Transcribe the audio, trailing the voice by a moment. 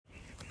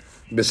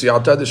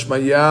B'siyata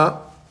d'shmaya,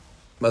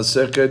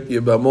 Masechet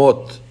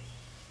Yibamot,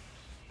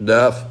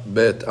 Daf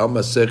Bet. Our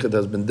Masechet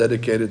has been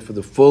dedicated for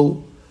the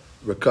full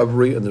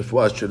recovery and the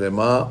refuah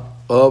shlema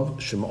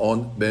of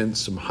Shimon ben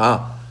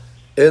Simcha.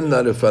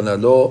 Inna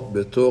refanalo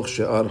betoch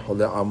she'ar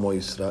holei amo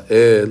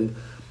Yisrael.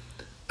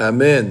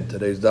 Amen.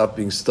 Today's daf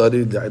being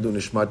studied. Le'adu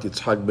nishmat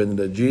Yitzhak ben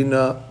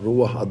Regina,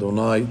 Ruach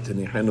Adonai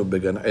tenihenu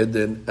began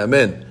Eden.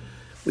 Amen.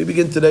 We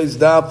begin today's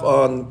daf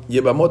on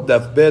Yibamot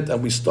Daf Bet,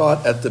 and we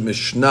start at the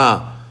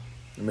Mishnah.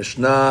 The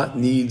Mishnah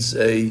needs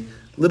a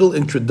little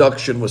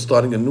introduction. We're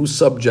starting a new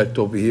subject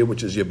over here,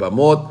 which is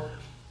Yibamot.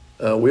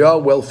 We are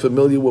well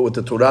familiar with what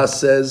the Torah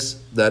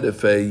says, that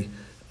if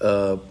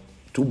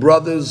two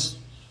brothers,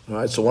 all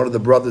right, so one of the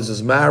brothers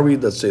is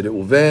married, let's say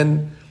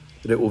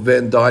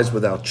Reuven dies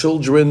without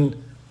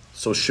children,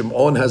 so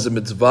Shimon has a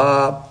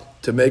mitzvah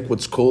to make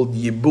what's called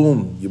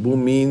Yibum.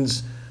 Yibum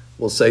means,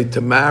 we'll say, to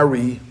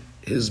marry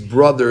his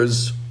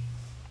brother's,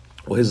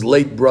 or his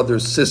late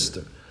brother's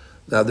sister.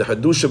 Now the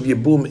hadush of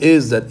Yibum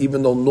is that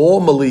even though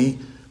normally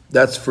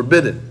that's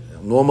forbidden,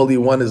 normally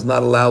one is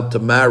not allowed to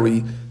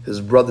marry his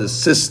brother's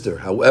sister.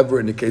 However,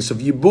 in the case of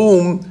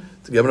Yibum,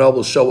 the Gemara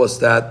will show us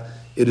that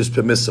it is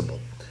permissible.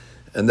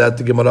 And that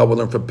the Gemara will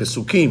learn from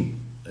Pesukim.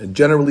 And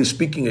generally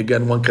speaking,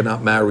 again, one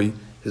cannot marry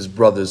his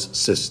brother's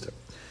sister.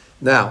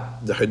 Now,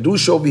 the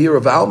Hadush over here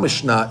of our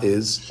Mishnah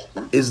is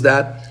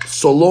that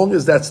so long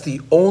as that's the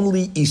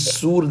only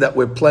Isur that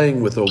we're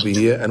playing with over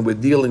here and we're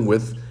dealing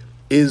with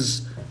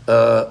is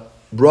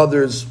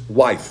brother's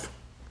wife.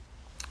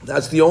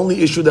 That's the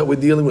only issue that we're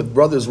dealing with,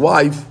 brother's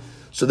wife.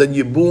 So then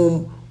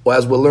Yibum, or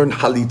as we'll learn,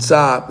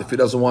 Halitza, if he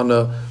doesn't want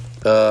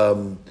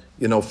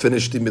to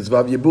finish the mitzvah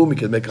of Yibum, he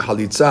can make a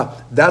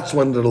Halitza. That's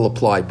when it'll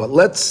apply. But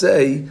let's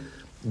say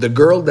the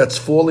girl that's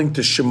falling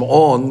to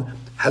Shimon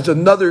has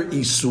another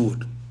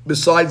Isur,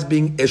 besides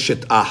being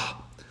Eshet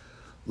Ah.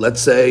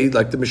 Let's say,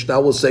 like the Mishnah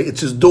will say,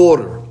 it's his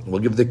daughter.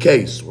 We'll give the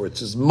case. Or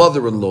it's his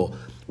mother-in-law,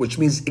 which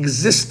means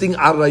existing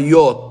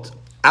Arayot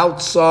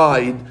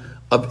outside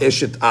of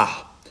Eshet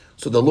Ah.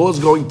 So the law is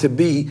going to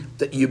be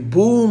that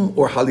Yibum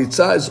or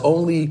Halitza is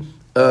only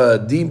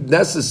deemed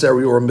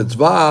necessary or a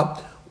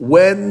mitzvah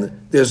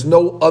when there's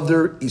no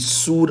other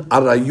Isur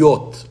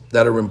Arayot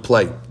that are in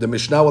play. The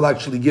Mishnah will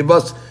actually give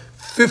us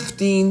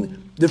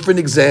 15 different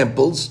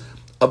examples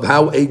of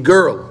how a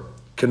girl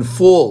can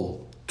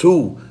fall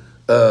to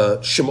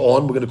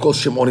Shimon. We're going to call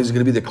Shimon, he's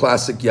going to be the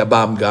classic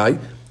Yabam guy.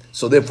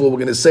 So therefore we're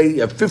going to say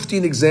you have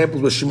 15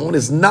 examples where Shimon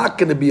is not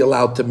going to be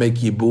allowed to make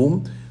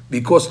Yibum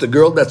because the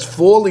girl that's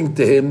falling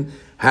to him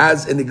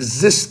has an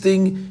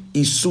existing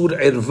Isur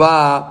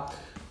Irva,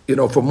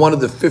 from one of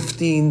the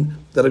 15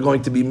 that are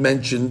going to be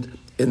mentioned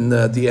in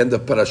the end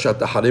of Parashat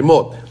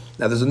Harimot.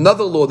 Now there's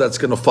another law that's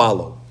going to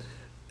follow.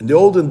 In the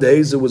olden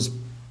days, it was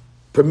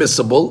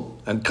permissible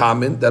and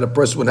common that a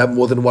person would have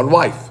more than one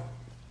wife.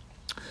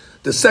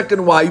 The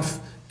second wife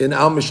in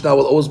our Mishnah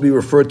will always be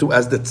referred to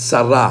as the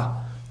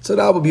tzara.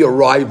 Tzara would be a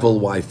rival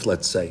wife,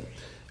 let's say.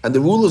 And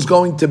the rule is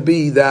going to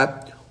be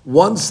that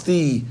once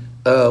the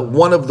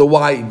one of the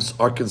wives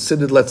are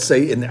considered, let's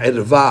say, an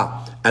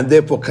irva, and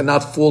therefore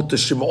cannot fall to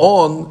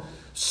Shimon,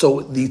 so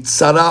the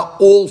tzara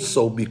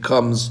also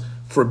becomes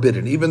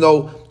forbidden. Even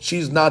though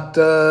she's not,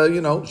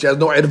 she has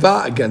no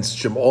irva against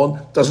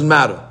Shimon, doesn't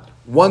matter.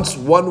 Once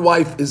one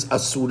wife is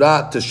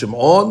asura to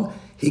Shimon,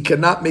 he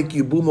cannot make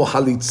Yibum or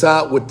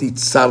Halitza with the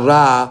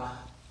tzara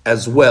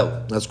as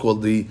well. That's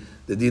called the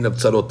din of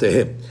tzarot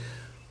tehim.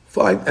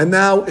 Fine. And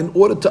now, in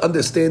order to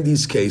understand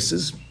these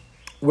cases,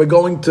 we're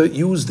going to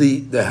use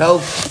the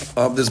help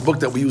of this book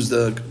that we used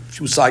a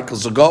few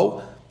cycles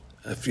ago.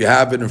 If you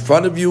have it in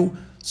front of you.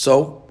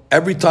 So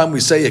every time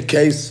we say a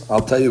case,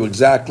 I'll tell you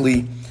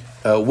exactly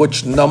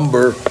which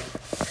number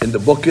in the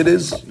book it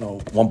is.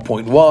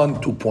 1.1,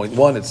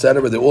 2.1,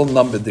 etc. They're all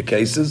numbered, the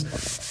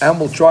cases. And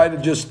we'll try to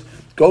just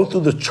go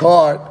through the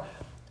chart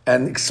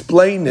and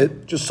explain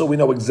it just so we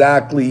know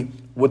exactly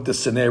what the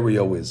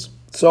scenario is.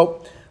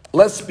 So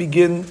let's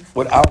begin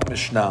with our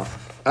Mishnah.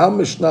 Our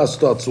Mishnah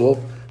starts off,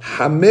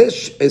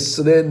 Hamesh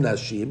Esren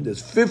Nashim,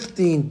 there's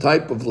 15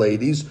 type of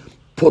ladies,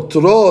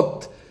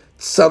 Potrot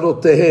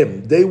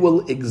Tsarotehem, they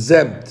will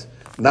exempt,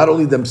 not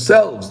only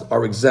themselves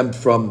are exempt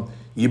from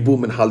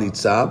Yibum and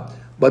Halitza,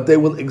 but they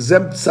will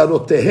exempt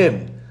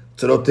Tsarotehem.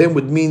 Tsarotehem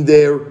would mean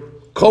their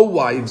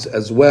co-wives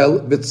as well,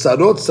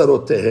 V'tzarot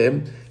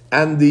Tsarotehem,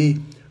 and the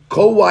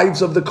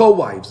co-wives of the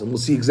co-wives. And we'll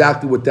see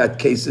exactly what that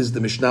case is. The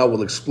Mishnah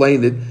will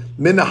explain it.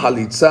 Min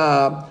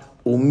halitza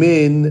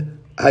umin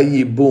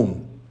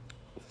hayibum.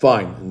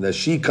 Fine. And the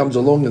she comes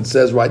along and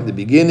says right in the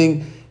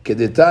beginning,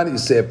 Kedetan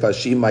Yisef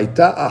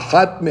Hashimaita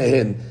ahat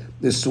mehen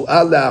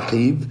nesu'a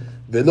la'achiv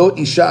velo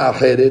isha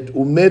acheret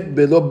umet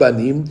belo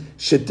banim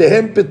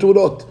shetehem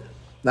peturot.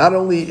 Not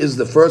only is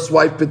the first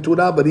wife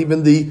petura, but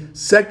even the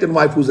second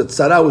wife, who's a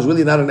tzara, who's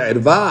really not an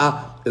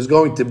irva, is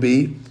going to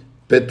be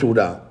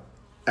petura.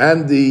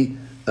 And the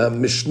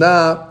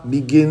Mishnah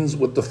begins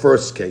with the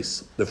first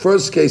case. The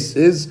first case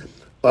is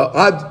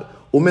ad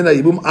umena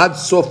yibum ad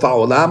sof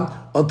ha'olam,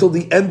 until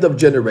the end of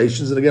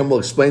generations. And again, we'll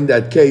explain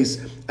that case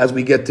as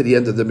we get to the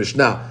end of the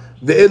Mishnah.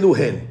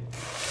 ve'eluhen.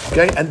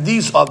 Okay, and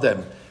these are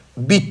them.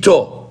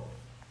 Bito.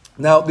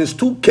 Now, there's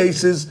two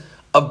cases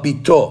of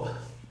bito.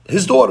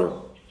 His daughter,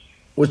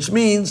 which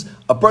means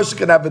a person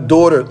can have a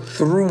daughter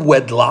through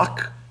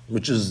wedlock,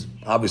 which is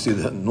obviously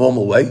the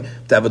normal way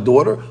to have a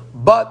daughter,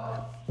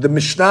 but the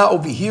Mishnah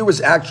over here is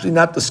actually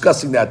not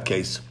discussing that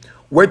case.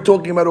 We're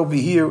talking about over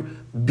here,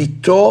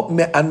 bito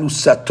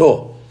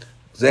me'anusato.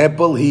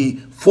 Example, he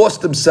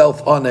forced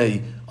himself on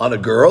a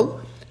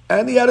girl,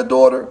 and he had a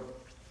daughter.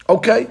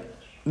 Okay,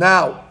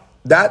 now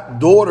that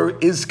daughter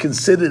is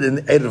considered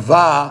an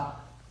erva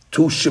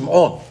to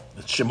Shimon.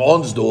 It's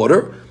Shimon's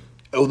daughter.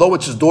 Although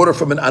it's his daughter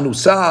from an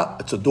anusa,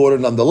 it's a daughter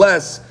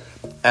nonetheless,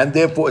 and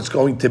therefore it's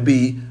going to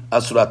be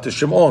asurat to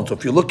Shimon. So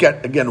if you look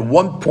at, again,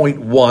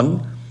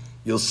 1.1,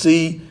 you'll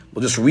see,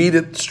 we'll just read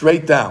it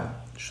straight down.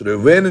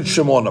 Reuven and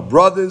Shimon are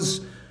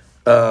brothers.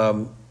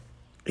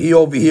 He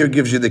over here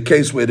gives you the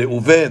case where the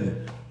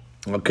Reuven,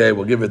 okay,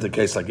 we'll give it the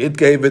case like it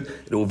gave it.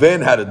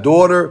 Reuven had a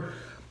daughter,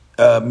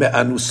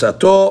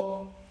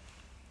 me'anusato,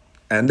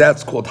 and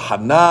that's called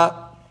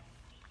Hannah.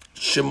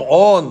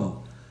 Shimon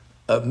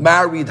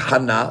married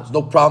Hannah. There's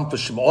no problem for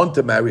Shimon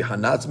to marry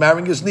Hannah. It's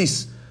marrying his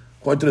niece.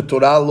 According to the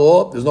Torah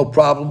law, there's no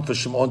problem for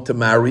Shimon to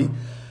marry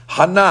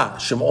Hannah.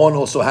 Shimon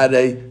also had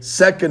a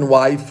second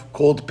wife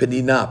called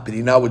Penina.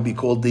 Penina would be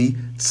called the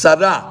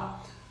Tzara.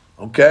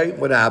 Okay,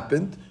 what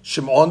happened?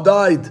 Shimon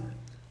died.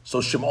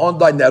 So Shimon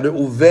died. Now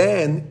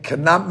Reuven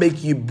cannot make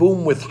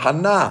yibum with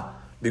Hannah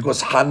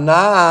because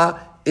Hannah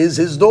is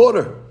his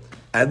daughter.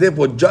 And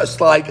therefore, just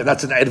like, and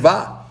that's an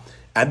erva,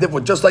 and therefore,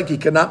 just like he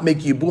cannot make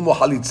yibum or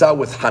halitza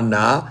with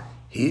Hannah,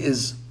 he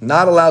is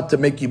not allowed to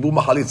make yibum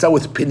or halitza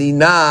with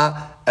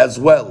Penina as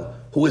well,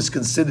 who is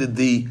considered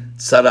the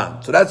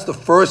tzara. So that's the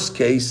first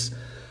case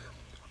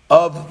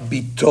of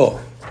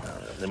bito.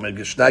 The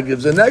Mishnah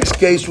gives the next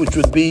case, which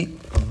would be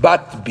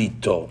bat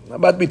bito. Now,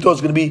 bat bito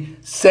is going to be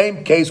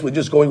same case. We're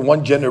just going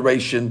one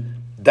generation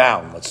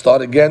down. Let's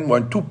start again. We're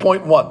in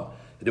 2.1.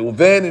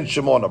 Reuven and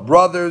Shimon are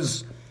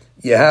brothers.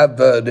 You have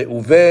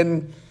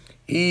Reuven.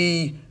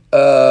 He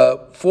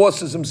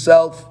forces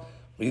himself.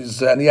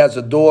 And he has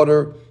a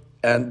daughter,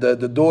 and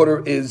the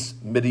daughter is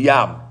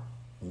Miriam.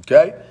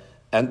 Okay,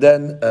 and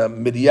then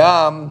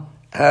Miriam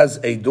has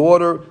a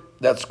daughter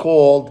that's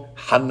called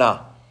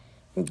Hannah.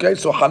 Okay,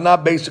 so Hannah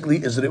basically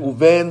is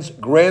Reuven's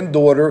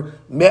granddaughter,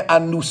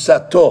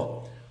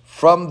 me'anusato,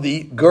 from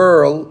the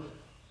girl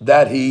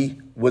that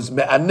he was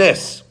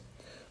me'anes.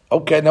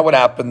 Okay, now what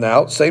happened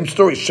now? Same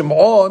story.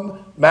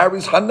 Shimon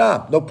marries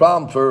Hannah. No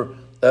problem for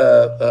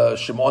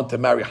Shimon to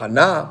marry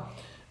Hannah.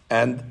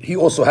 And he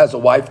also has a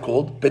wife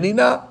called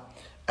Penina.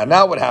 And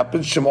now what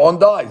happens? Shimon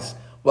dies.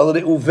 Well,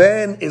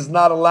 Reuven is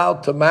not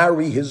allowed to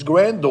marry his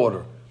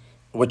granddaughter,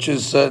 which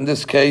is, in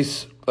this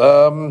case,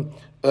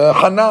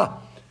 Hannah.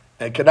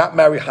 And cannot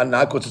marry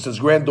Hannah because it's his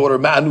granddaughter,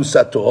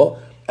 Ma'anusato,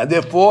 and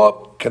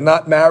therefore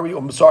cannot marry,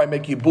 make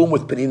yibum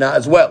with Penina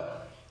as well.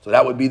 So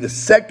that would be the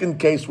second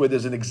case where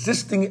there's an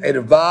existing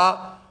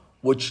erva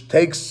which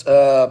takes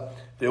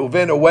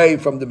Reuven away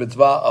from the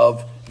mitzvah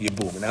of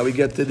yibum. And now we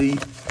get to the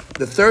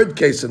third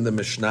case in the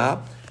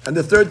Mishnah, and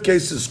the third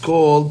case is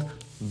called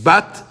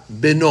bat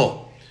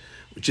beno,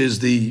 which is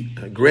the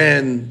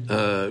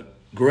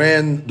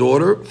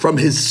granddaughter from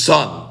his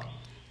son.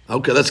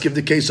 Okay, let's give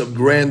the case of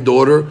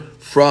granddaughter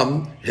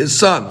from his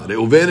son.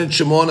 Reuven and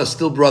Shimon are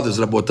still brothers.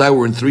 Rabotai,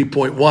 we're in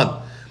 3.1.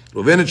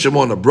 Reuven and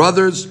Shimon are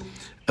brothers.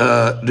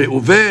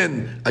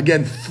 Reuven,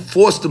 again,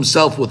 forced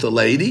himself with a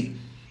lady.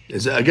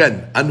 Is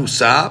again,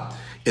 Anusa.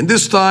 And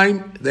this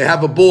time, they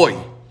have a boy.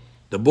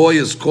 The boy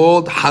is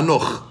called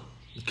Hanoch.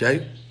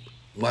 Okay?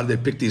 Why did they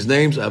pick these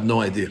names? I have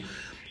no idea.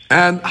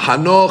 And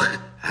Hanoch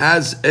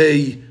has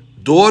a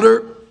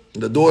daughter.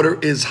 The daughter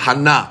is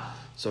Hannah.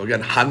 So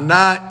again,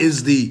 Hannah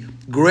is the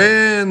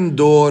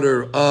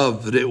granddaughter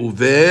of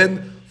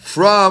Reuven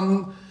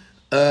from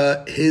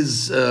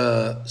his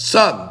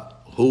son,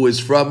 who is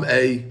from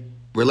a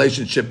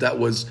relationship that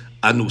was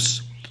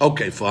Anus.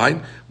 Okay,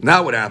 fine.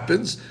 Now what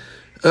happens?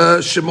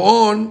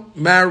 Shimon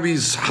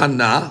marries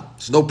Hannah.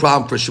 There's no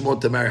problem for Shimon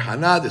to marry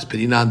Hannah. There's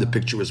Penina in the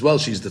picture as well.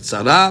 She's the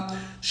tzara.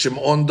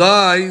 Shimon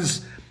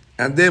dies,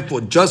 and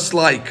therefore, just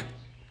like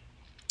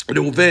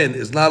Reuven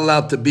is not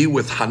allowed to be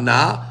with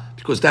Hannah,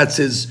 because that's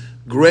his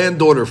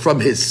granddaughter from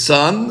his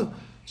son,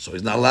 so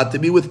he's not allowed to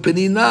be with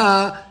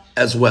Penina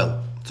as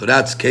well. So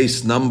that's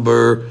case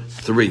number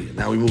 3.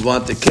 Now we move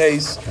on to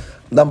case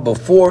number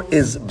 4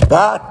 is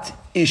bat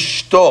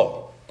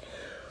ishto.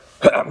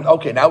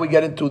 Okay, now we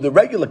get into the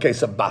regular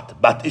case of bat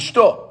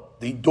ishto,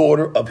 the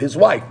daughter of his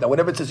wife. Now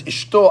whenever it says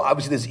ishto,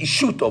 obviously there's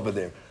ishut over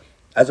there,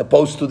 as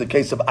opposed to the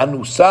case of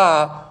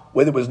anusa,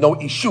 where there was no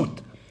ishut.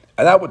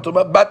 And now we're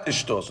talking about bat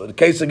ishto. So the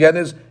case again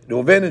is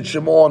Reuven and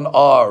Shimon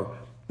are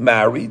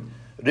married.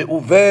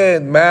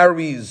 Reuven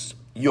marries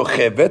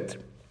Yochevet.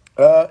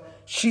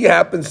 She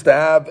happens to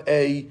have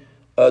a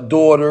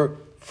daughter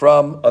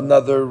from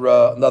another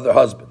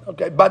husband.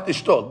 Okay, bat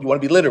ishto. You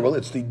want to be literal?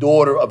 It's the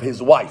daughter of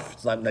his wife.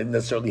 It's not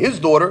necessarily his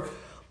daughter,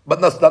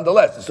 but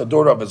nonetheless, it's the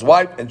daughter of his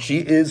wife, and she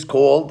is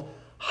called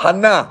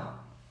Hannah.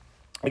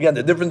 Again,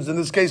 the difference in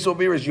this case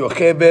over here is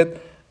Yocheved,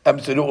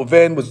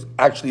 Reuven was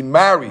actually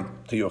married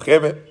to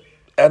Yocheved.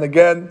 And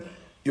again,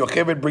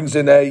 Yocheved brings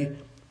in a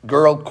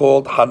girl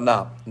called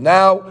Hannah.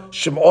 Now,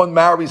 Shimon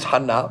marries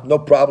Hannah, no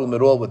problem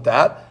at all with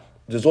that.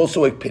 There's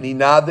also a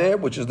Penina there,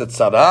 which is the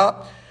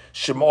Tzara.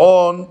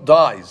 Shimon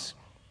dies.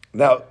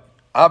 Now,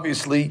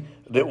 obviously,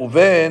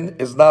 Reuven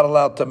is not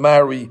allowed to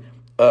marry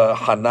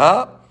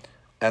Hannah,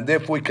 and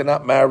therefore he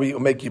cannot marry or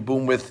make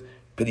yibum with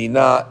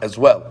Penina as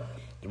well.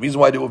 The reason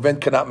why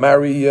Reuven cannot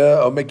marry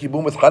or make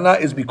yibum with Hannah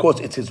is because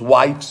it's his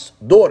wife's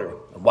daughter.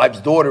 The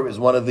wife's daughter is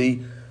one of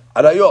the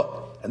Arayot.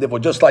 And therefore,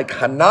 just like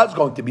Hannah is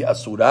going to be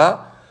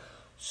Asura,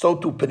 so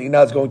too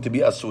Penina is going to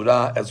be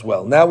Asura as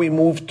well. Now we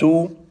move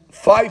to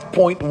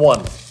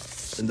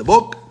 5.1. In the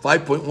book,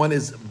 5.1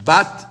 is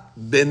Bat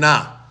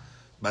Bena.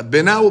 Bat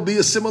Bena will be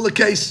a similar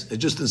case. It's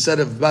just instead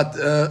of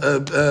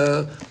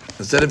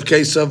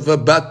case of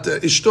Bat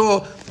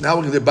Ishto, now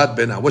we're going to Bat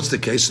Bena. What's the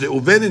case?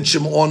 Reuven and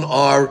Shimon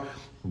are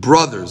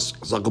brothers.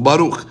 Zak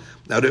Baruch.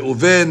 Now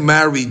Reuven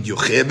married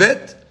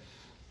Yocheved,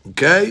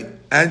 okay,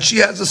 and she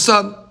has a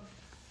son.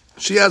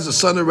 She has a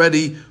son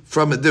already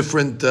from a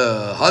different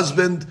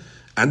husband,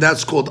 and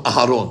that's called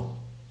Aharon.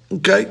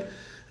 Okay?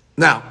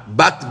 Now,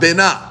 Bat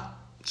Bena.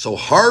 So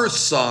her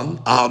son,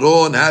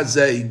 Aharon, has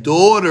a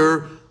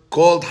daughter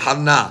called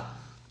Hannah.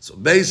 So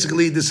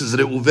basically, this is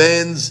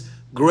Reuven's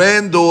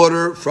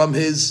granddaughter from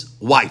his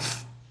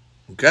wife.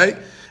 Okay?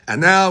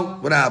 And now,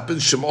 what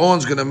happens?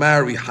 Shimon's going to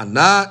marry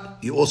Hannah.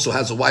 He also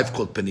has a wife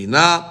called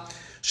Penina.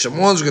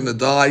 Shimon's going to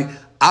die.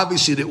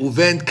 Obviously,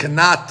 Reuven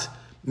cannot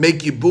make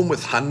yibum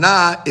with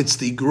Hannah. It's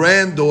the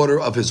granddaughter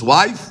of his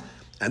wife,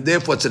 and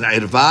therefore it's an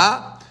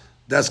irva.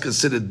 That's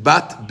considered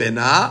Bat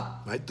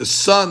Bena, right? The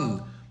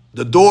son,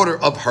 the daughter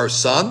of her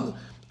son,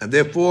 and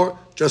therefore,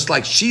 just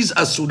like she's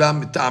Asura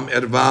mitam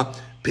irva,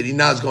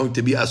 Penina is going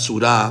to be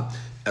Asura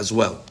as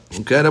well.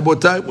 Okay,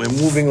 Rabotai, we're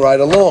moving right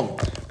along.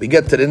 We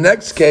get to the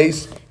next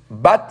case,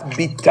 Bat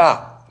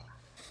Bita.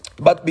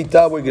 Bat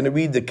Bita, we're going to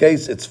read the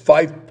case. It's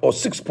 5 or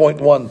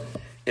 6.1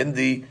 in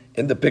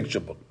the picture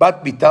book.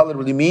 Bat Bita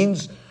literally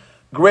means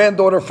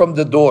granddaughter from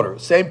the daughter.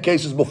 Same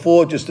case as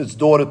before, just it's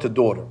daughter to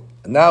daughter.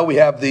 And now we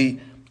have the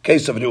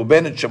case of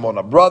Reuven and Shimon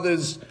are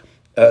brothers.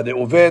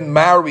 Reuven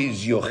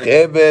marries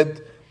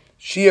Yocheved.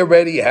 She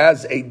already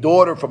has a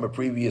daughter from a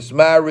previous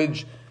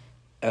marriage.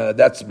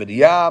 That's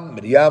Miriam.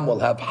 Miriam will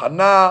have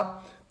Hannah.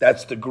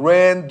 That's the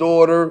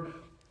granddaughter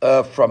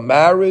from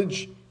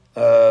marriage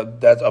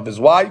that's of his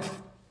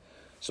wife.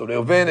 So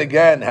Reuven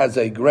again has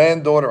a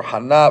granddaughter,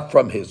 Hannah,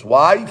 from his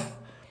wife.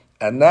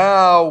 And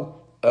now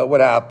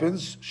what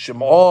happens?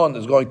 Shimon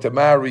is going to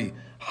marry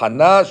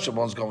Hannah.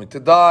 Shimon's going to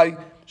die.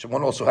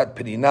 Shimon also had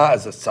Penina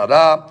as a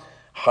Sarah.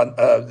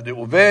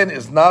 Reuven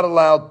is not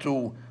allowed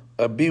to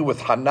be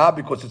with Hannah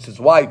because it's his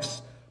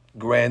wife's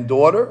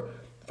granddaughter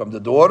from the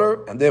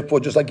daughter, and therefore,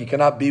 just like he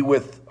cannot be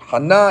with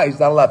Hannah, he's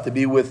not allowed to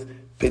be with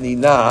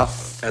Penina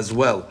as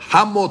well.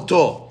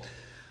 Hamoto.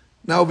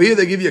 Now over here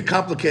they give you a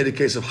complicated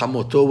case of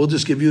Hamoto. We'll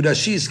just give you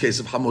Rashi's case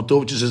of Hamoto,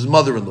 which is his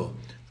mother-in-law.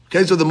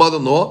 Case of the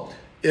mother-in-law.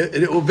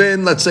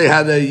 Reuven, let's say,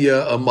 had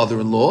a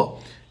mother-in-law,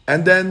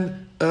 and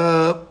then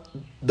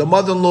the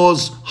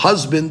mother-in-law's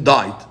husband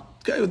died.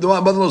 Okay, the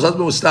mother-in-law's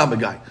husband was Stam, a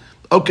guy.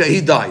 Okay, he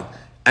died.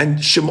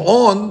 And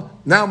Shimon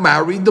now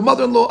married the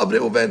mother-in-law of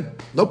Reuven.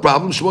 No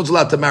problem. Shimon's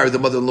allowed to marry the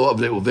mother-in-law of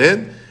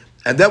Reuven.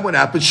 And then what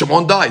happened?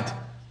 Shimon died.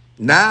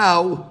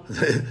 Now,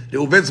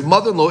 Reuven's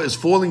mother-in-law is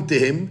falling to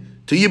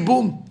him to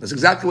Yibum. That's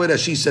exactly what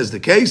Rashi says the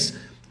case.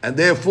 And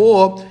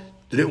therefore,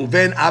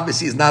 Reuven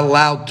obviously is not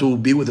allowed to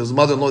be with his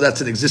mother-in-law.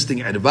 That's an existing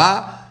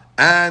erva.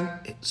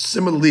 And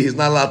similarly, he's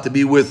not allowed to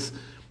be with,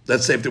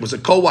 let's say, if there was a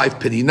co-wife,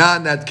 Penina,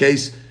 in that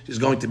case, she's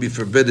going to be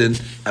forbidden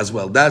as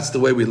well. That's the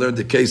way we learned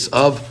the case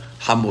of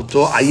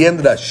Hamoto. Ayen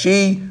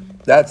Rashi,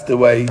 that's the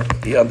way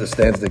he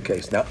understands the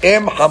case. Now,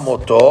 Em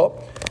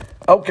Hamoto,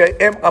 okay,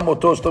 Em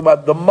Hamoto is talking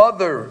about the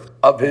mother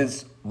of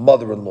his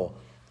mother-in-law.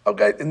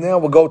 Okay, and now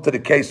we'll go to the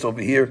case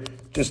over here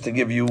just to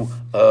give you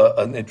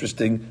an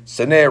interesting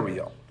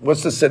scenario.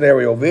 What's the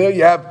scenario over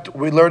here?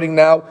 We're learning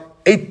now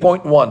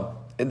 8.1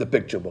 in the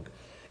picture book.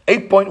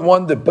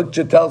 8.1, the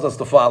picture tells us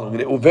the following.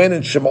 Reuven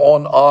and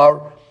Shimon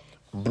are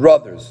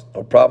brothers.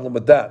 No problem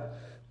with that.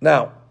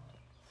 Now,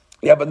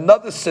 you have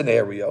another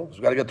scenario. So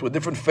we've got to get to a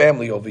different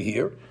family over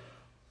here.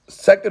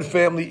 Second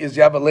family is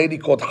you have a lady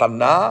called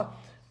Hannah,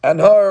 and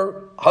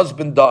her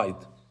husband died.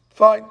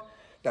 Fine.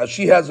 Now,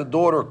 she has a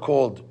daughter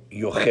called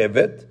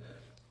Yocheved,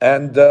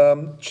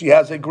 and she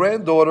has a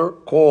granddaughter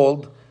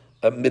called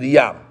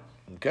Miriam.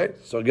 Okay?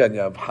 So again, you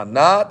have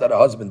Hannah, that her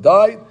husband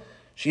died.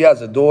 She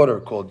has a daughter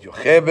called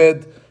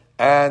Yocheved,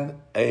 and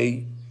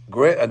a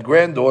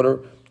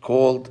granddaughter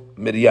called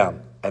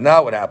Miriam. And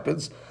now what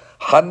happens?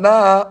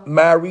 Hannah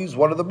marries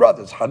one of the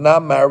brothers. Hannah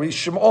marries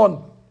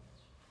Shimon.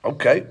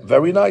 Okay,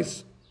 very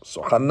nice.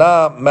 So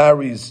Hannah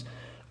marries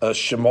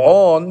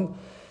Shimon,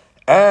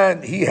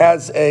 and he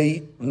has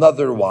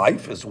another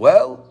wife as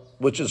well,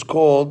 which is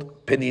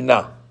called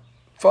Penina.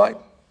 Fine.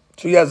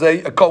 So he has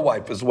a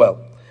co-wife as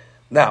well.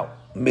 Now,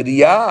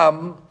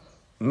 Miriam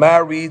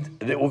married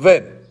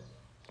Reuven.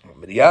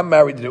 Miriam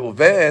married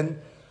Reuven,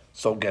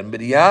 so again,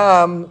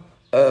 Miriam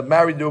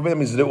married Reuven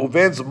means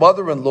Reuven's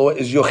mother-in-law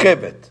is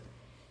Yocheved,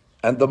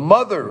 and the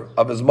mother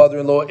of his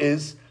mother-in-law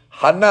is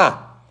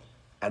Hannah,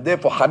 and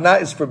therefore Hannah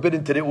is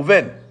forbidden to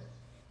Reuven,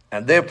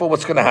 and therefore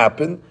what's going to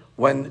happen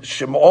when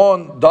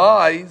Shimon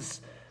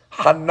dies?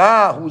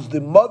 Hannah, who's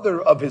the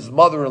mother of his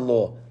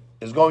mother-in-law,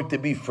 is going to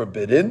be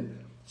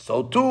forbidden.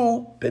 So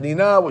too,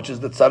 Penina, which is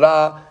the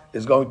tzara,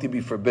 is going to be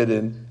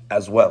forbidden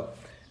as well.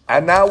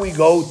 And now we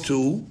go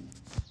to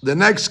the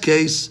next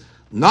case,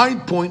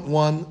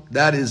 9.1,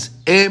 that is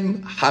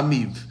Em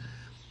Hamiv.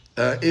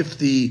 If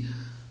the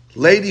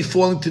lady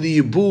falling to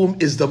the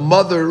Yibum is the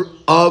mother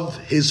of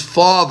his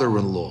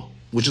father-in-law,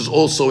 which is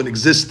also an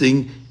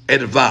existing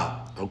erva.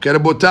 Okay,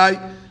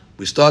 Rabotai,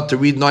 we start to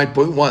read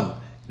 9.1.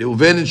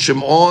 Reuven and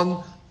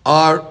Shimon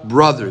are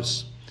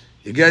brothers.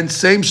 Again,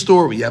 same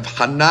story. You have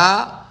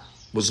Hannah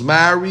was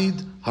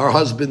married, her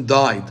husband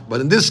died.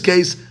 But in this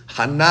case,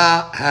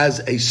 Hannah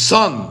has a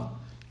son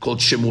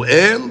called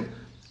Shemuel,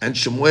 and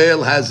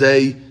Shemuel has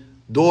a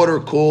daughter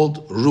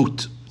called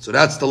Ruth. So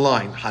that's the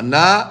line.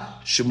 Hannah,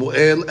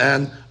 Shemuel,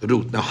 and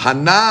Ruth. Now,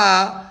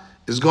 Hannah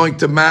is going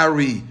to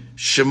marry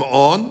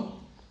Shimon,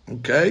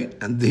 okay?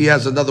 And he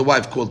has another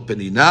wife called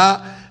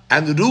Penina.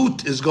 And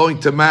Ruth is going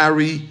to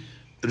marry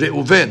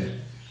Reuven.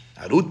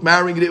 Now, Ruth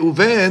marrying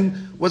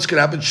Reuven, what's going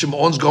to happen?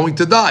 Shimon's going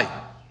to die.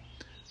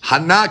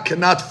 Hannah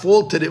cannot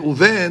fall to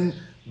Reuven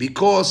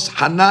because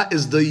Hannah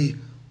is the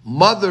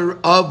mother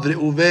of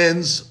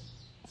Reuven's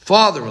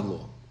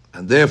father-in-law.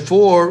 And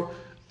therefore,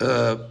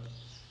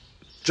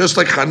 just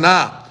like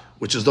Hannah,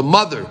 which is the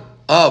mother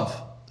of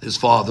his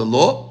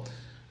father-in-law,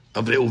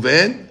 of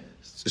Reuven,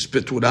 is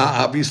Petura,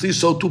 obviously,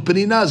 so too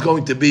Penina is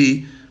going to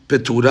be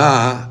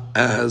Petura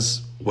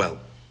as well.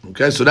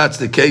 Okay, so that's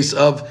the case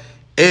of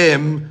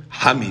Em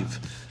Hamiv.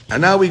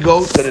 And now we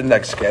go to the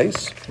next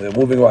case. We're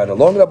moving right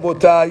along,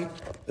 Rabotai.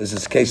 This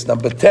is case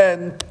number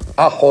 10.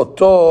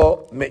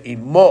 Achoto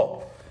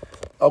me'imo.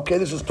 Okay,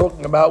 this is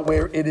talking about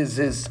where it is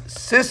his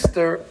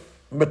sister,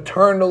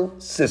 maternal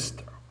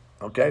sister.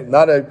 Okay,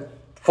 not a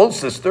full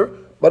sister,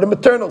 but a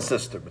maternal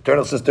sister.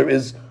 Maternal sister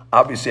is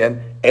obviously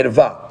an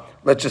erva.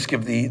 Let's just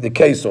give the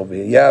case over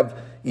here. You have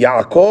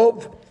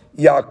Yaakov.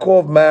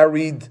 Yaakov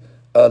married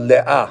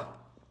Leah.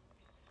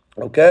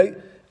 Okay,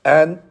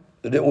 and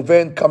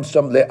Reuven comes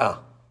from Leah.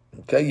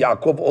 Okay,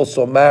 Yaakov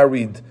also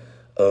married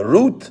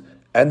Ruth,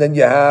 and then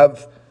you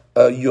have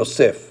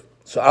Yosef.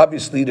 So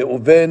obviously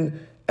Reuven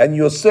and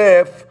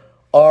Yosef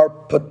are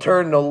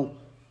paternal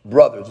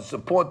brothers. It's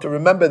important to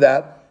remember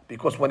that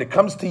because when it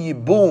comes to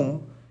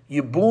Yibum,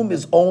 Yibum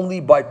is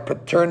only by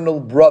paternal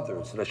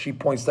brothers. Rashi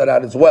points that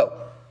out as well.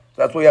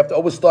 So that's why you have to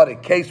always start a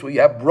case where you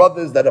have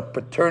brothers that are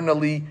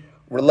paternally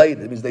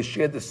related. It means they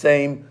share the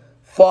same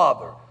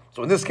father.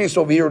 So in this case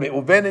over here,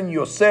 Reuven and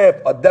Yosef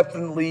are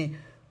definitely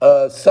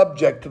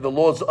subject to the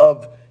laws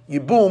of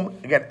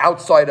Yibum, again,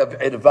 outside of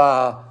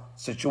Erva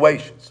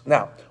situations.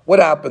 Now, what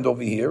happened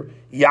over here?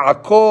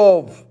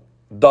 Yaakov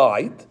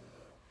died,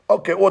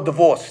 okay, or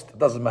divorced, it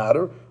doesn't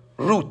matter.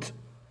 Ruth,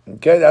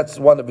 okay, that's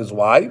one of his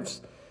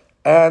wives.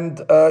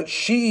 And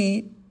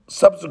she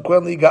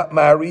subsequently got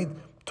married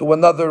to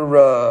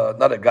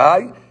another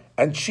guy,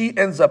 and she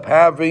ends up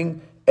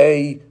having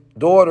a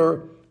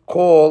daughter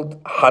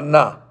called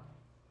Hannah.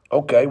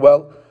 Okay,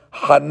 well,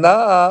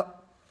 Hannah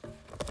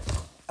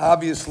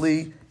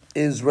obviously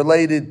is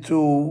related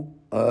to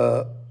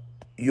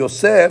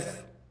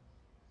Yosef.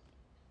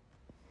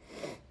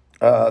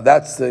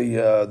 That's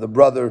the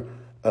brother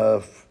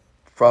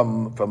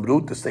from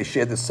Ruth. They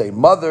share the same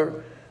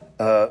mother.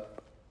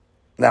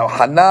 Now,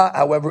 Hannah,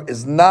 however,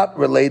 is not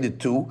related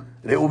to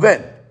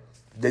Reuven.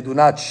 They do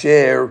not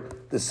share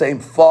the same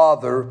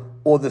father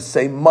or the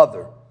same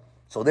mother.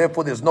 So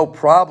therefore, there's no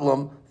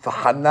problem for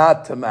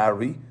Hannah to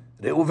marry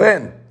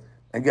Reuven.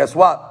 And guess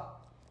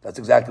what? That's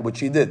exactly what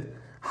she did.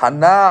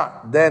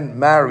 Hannah then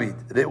married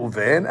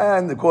Reuven,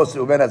 and of course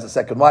Reuven has a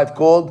second wife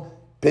called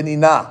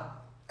Penina.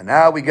 And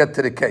now we get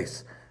to the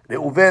case.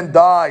 Reuven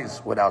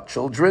dies without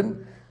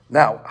children.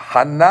 Now,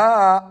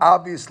 Hannah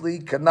obviously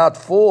cannot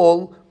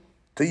fall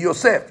to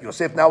Yosef.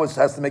 Yosef now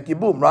has to make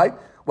Yibum, right?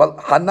 Well,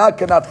 Hannah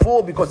cannot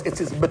fall because it's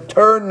his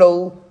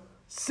maternal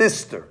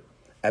sister.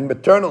 And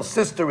maternal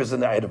sister is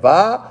an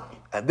erva,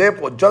 and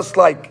therefore, just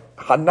like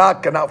Hannah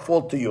cannot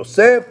fall to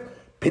Yosef,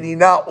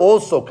 Penina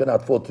also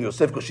cannot fall to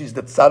Yosef because she's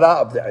the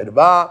tzara of the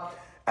erva,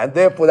 and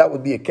therefore that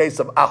would be a case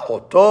of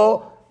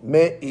achoto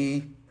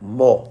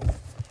me'imo.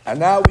 And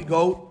now we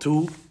go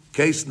to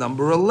case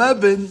number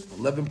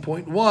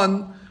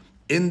 11.1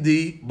 in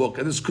the book,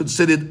 and it's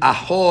considered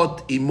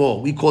ahot imo.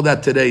 We call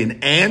that today an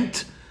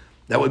aunt.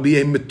 That would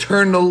be a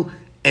maternal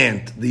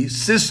aunt, the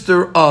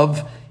sister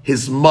of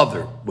his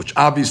mother, which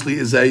obviously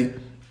is a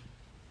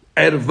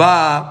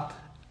erva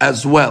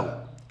as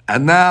well.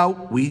 And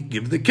now we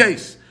give the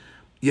case.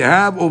 You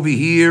have over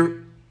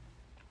here,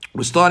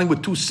 we're starting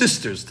with two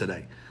sisters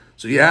today.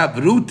 So you have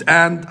Ruth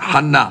and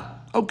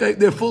Hannah. Okay,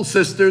 they're full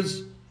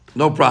sisters,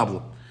 no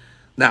problem.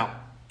 Now,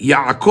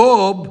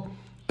 Yaakov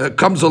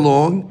comes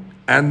along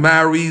and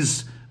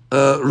marries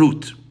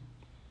Ruth.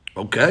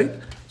 Okay?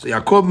 So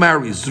Yaakov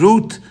marries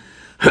Ruth,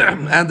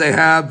 and they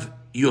have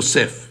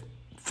Yosef.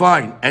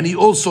 Fine. And he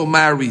also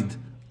married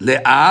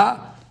Leah,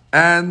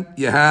 and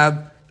you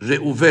have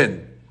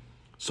Reuven.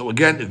 So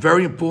again,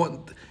 very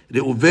important.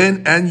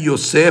 Reuven and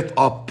Yosef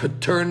are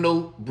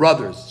paternal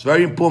brothers. It's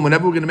very important.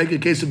 Whenever we're going to make a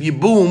case of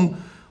Yibum,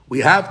 we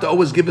have to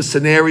always give a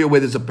scenario where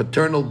there's a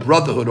paternal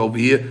brotherhood over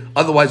here.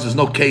 Otherwise, there's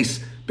no case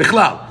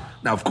Bichlal.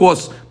 Now, of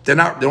course, they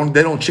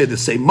don't share the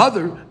same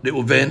mother,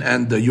 Reuven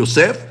and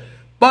Yosef,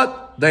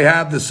 but they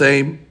have the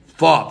same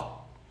father.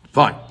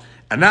 Fine.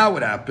 And now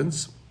what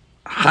happens?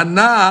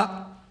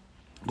 Hannah,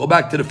 go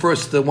back to the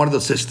first one of the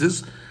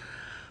sisters.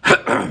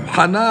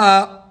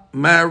 Hannah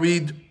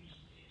married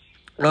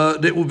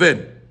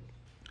Reuven,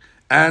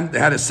 and they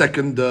had a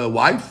second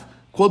wife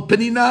called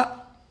Penina.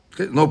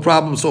 Okay, no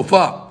problem so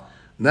far.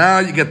 Now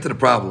you get to the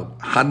problem.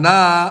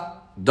 Hannah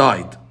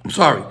died. I'm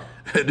sorry,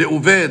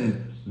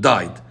 Reuven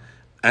died.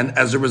 And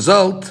as a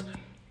result,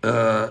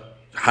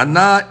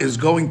 Hannah is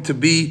going to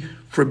be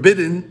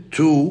forbidden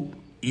to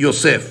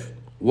Yosef.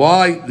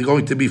 Why they're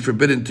going to be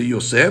forbidden to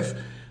Yosef?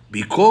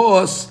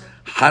 Because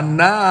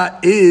Hannah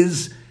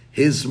is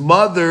his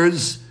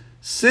mother's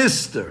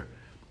sister.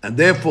 And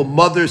therefore,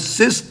 mother's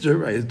sister,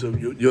 right?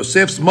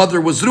 Yosef's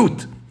mother was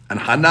Ruth. And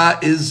Hannah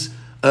is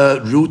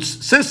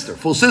Ruth's sister,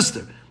 full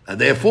sister. And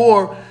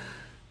therefore,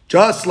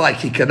 just like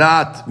he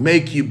cannot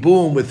make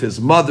Yibum with his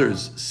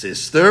mother's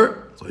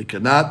sister, so he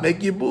cannot make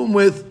Yibum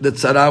with the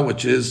tzara,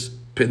 which is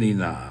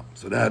Penina.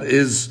 So that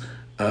is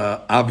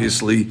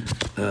obviously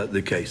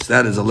the case.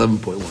 That is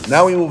 11.1.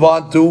 Now we move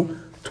on to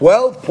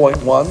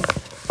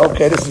 12.1.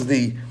 Okay, this is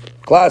the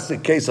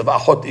classic case of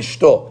Achot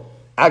Ishto.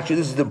 Actually,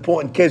 this is an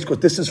important case because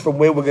this is from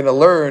where we're going to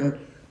learn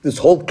this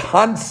whole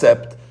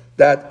concept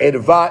that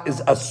Erva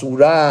is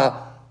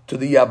Asura to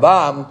the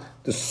Yavam.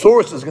 The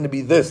source is going to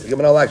be this. The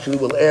Gemara actually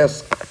will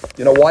ask,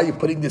 why are you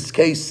putting this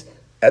case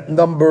at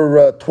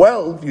number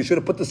 12? You should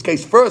have put this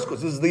case first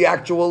because this is the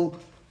actual,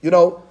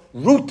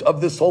 root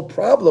of this whole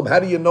problem. How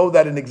do you know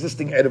that an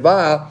existing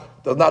Erva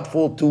does not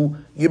fall to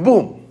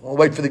Yibum? We'll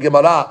wait for the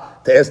Gemara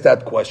to ask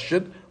that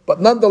question. But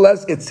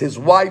nonetheless, it's his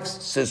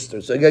wife's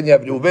sister. So again, you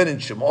have Reuven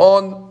and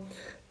Shimon.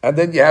 And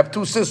then you have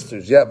two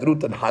sisters. You have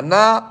Ruth and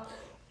Hannah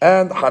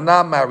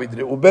married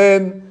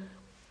Reuben,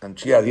 and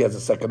he has a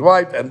second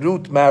wife. And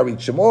Ruth married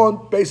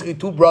Shimon. Basically,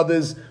 two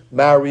brothers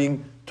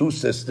marrying two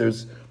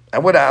sisters.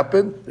 And what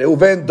happened?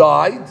 Reuben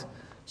died,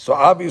 so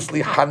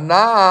obviously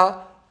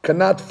Hannah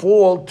cannot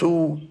fall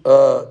to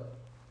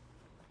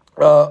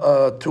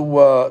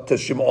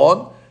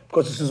Shimon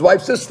because it's his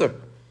wife's sister.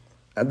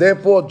 And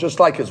therefore, just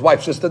like his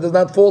wife's sister does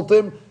not fall to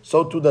him,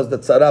 so too does the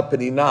tzara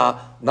Penina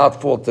not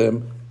fall to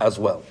him as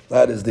well.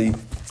 That is the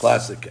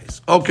classic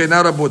case. Okay,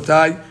 now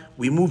Rabotai,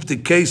 we move to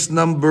case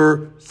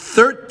number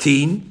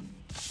 13.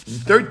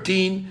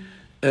 13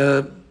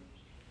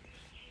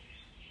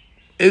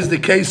 is the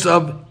case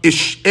of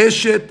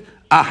Eshet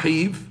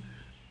Ahiv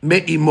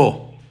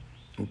Me'imo.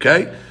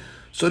 Okay?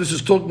 So this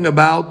is talking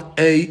about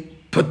a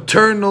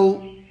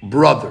paternal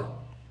brother.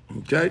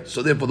 Okay?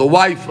 So therefore the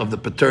wife of the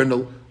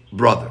paternal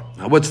brother.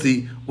 Now what's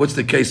the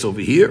case over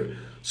here?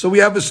 So we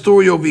have a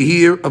story over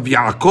here of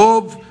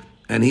Yaakov,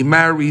 and he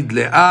married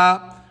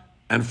Leah,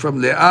 and from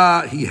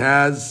Leah he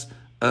has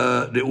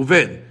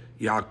Reuven.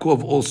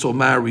 Yaakov also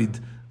married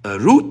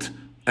Ruth,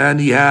 and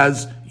he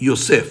has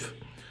Yosef.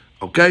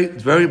 Okay,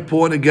 it's very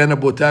important again,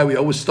 Abotai. We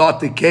always start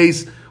the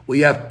case where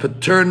you have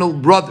paternal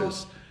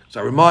brothers.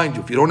 So I remind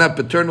you, if you don't have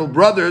paternal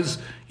brothers,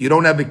 you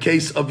don't have a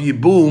case of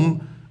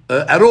Yibum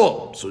at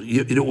all. So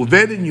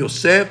Reuven and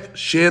Yosef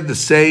share the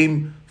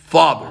same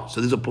father. So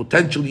there's a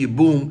potential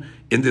Yibum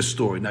in this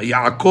story. Now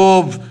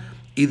Yaakov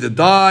either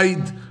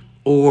died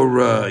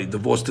or he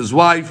divorced his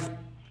wife,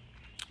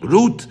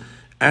 Ruth,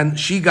 and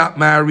she got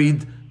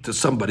married to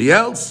somebody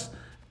else,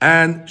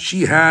 and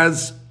she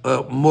has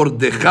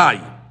Mordechai.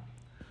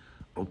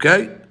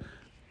 Okay?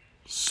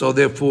 So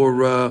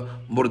therefore,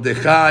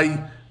 Mordechai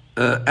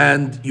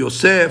and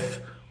Yosef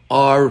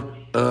are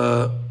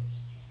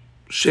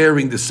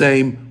sharing the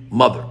same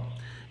mother.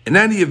 In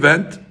any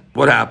event,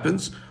 what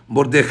happens?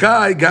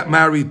 Mordechai got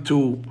married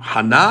to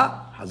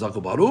Hannah,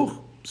 Hazak Baruch,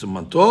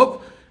 Siman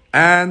Tov,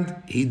 and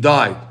he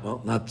died.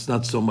 Well, not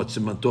so much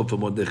Siman Tov for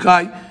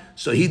Mordechai.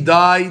 So he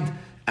died,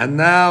 and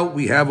now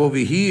we have over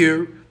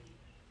here,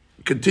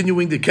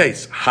 continuing the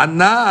case,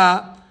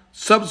 Hannah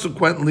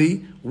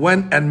subsequently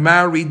went and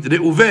married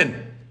Reuven.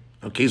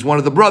 Okay, he's one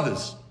of the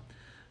brothers.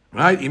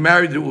 Right? He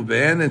married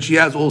Reuven, and she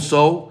has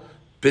also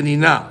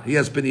Penina. He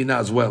has Penina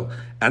as well.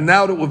 And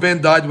now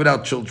Reuven died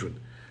without children.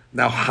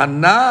 Now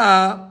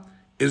Hannah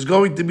is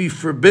going to be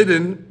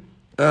forbidden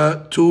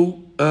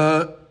to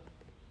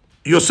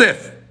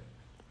Yosef.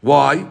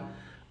 Why?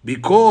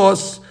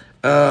 Because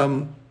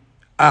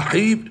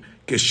Achiv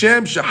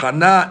Keshem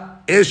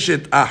Shechana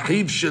Eshet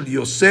Achiv Shel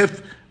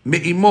Yosef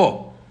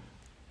Me'imo.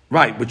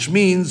 Right, which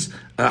means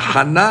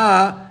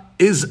Hannah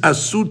is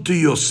asut to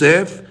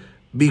Yosef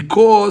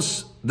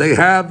because they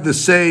have the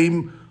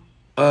same.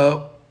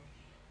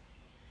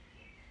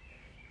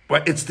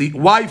 It's the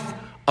wife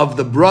of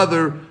the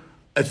brother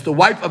It's the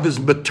wife of his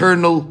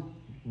maternal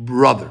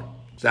brother.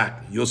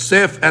 Exactly.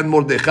 Yosef and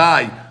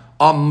Mordechai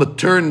are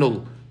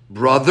maternal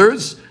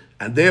brothers,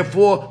 and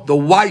therefore the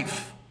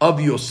wife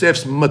of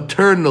Yosef's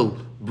maternal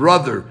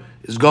brother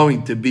is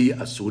going to be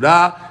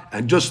Asura.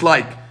 And just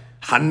like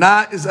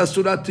Hannah is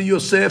Asura to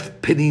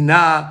Yosef,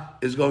 Penina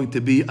is going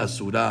to be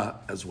Asura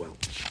as well.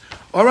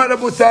 All right,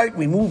 Rabotai,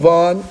 we move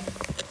on.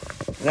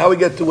 Now we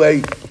get to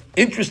a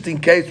interesting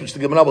case, which the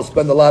Gemara will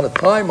spend a lot of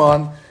time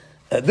on.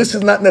 This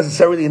is not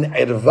necessarily an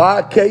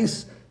Erva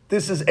case.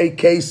 This is a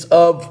case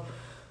of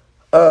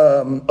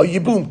a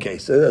Yibum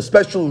case, a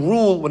special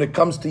rule when it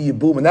comes to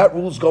Yibum. And that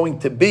rule is going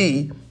to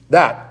be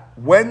that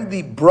when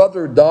the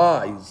brother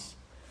dies,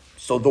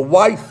 so the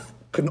wife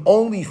can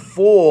only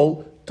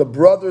fall to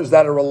brothers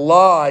that are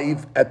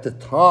alive at the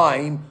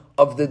time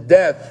of the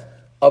death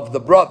of the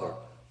brother.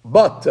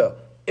 But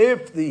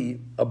if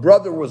a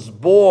brother was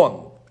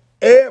born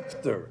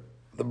after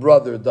the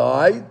brother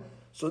died,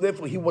 so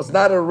therefore he was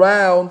not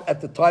around at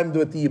the time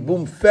that the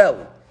Yibum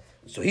fell.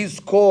 So he's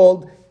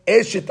called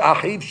Eshet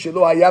Achiv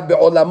Shelo Haya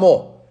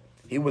Be'olamo.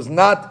 He was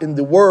not in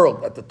the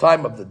world at the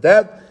time of the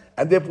death,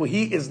 and therefore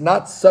he is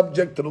not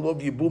subject to the law of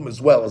Yibum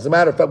as well. As a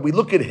matter of fact, we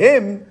look at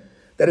him,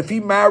 that if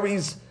he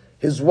marries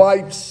his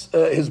wife's,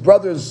 his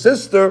brother's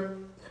sister,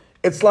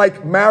 it's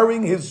like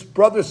marrying his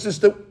brother's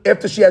sister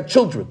after she had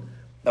children.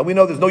 Now we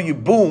know there's no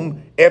Yibum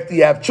after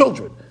you have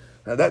children.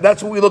 Now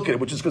that's what we look at,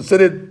 which is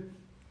considered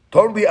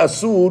totally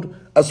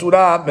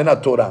asura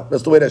min Torah.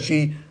 That's the way that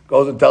she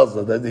goes and tells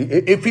us that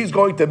if he's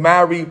going to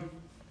marry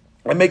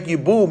and make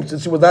Yibum,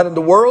 since he was not in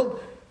the world,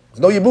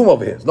 there's no Yibum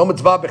over here. There's no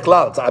mitzvah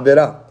bichlal. It's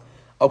abira.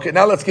 Okay,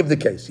 now let's give the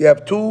case. You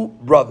have two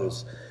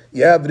brothers.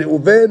 You have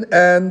Reuven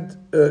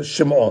and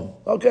Shimon.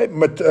 Okay,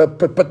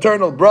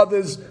 paternal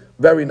brothers.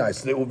 Very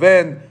nice.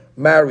 Reuven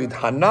married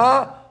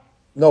Hannah.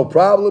 No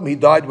problem. He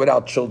died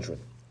without children.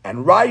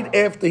 And right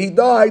after he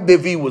died,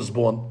 Levi was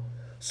born.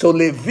 So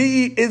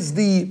Levi is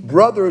the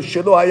brother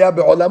Shelo Haya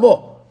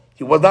Be'olamo.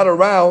 He was not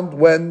around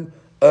when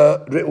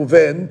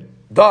Reuven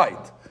died.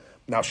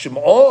 Now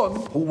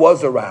Shimon, who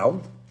was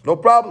around, no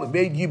problem,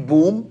 made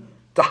Yibum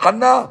to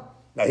Hannah.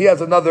 Now he has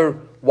another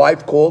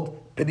wife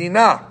called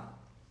Penina.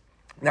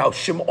 Now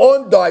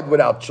Shimon died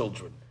without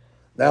children.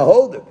 Now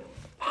hold it.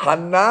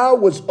 Hannah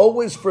was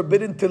always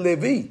forbidden to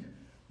Levi,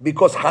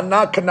 because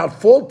Hannah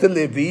cannot fall to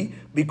Levi,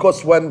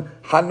 because when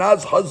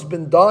Hannah's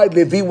husband died,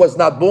 Levi was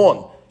not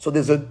born. So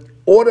there's an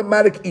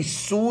automatic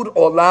Isur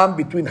Olam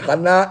between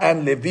Hannah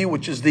and Levi,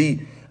 which is the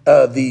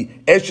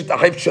Eshet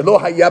Achiv Shelo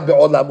Haya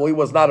Be'olamo. He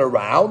was not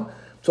around.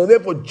 So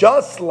therefore,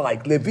 just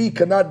like Levi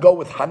cannot go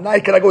with Hannah,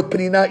 he cannot go with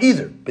Penina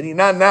either.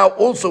 Penina now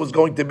also is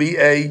going to be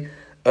a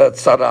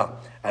tzara.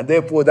 And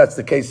therefore, that's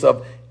the case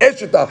of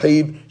Eshet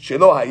Achiv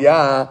Shelo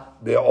Haya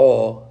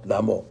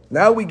Be'olamo.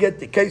 Now we get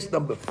to case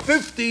number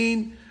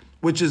 15,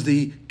 which is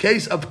the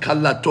case of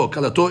Kalato.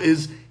 Kalato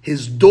is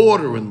his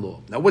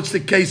daughter-in-law. Now, what's the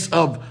case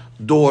of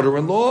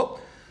daughter-in-law?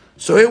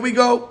 So here we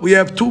go. We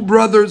have two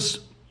brothers.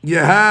 You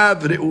have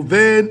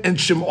Reuven and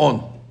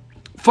Shimon.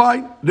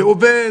 Fine.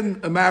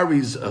 Reuven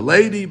marries a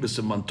lady,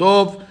 B'Siman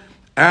Tov,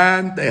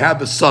 and they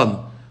have a son.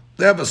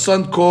 They have a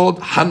son called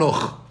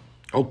Hanoch.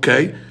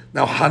 Okay.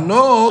 Now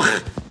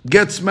Hanoch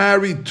gets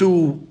married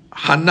to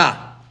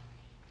Hannah.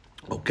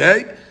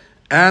 Okay.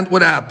 And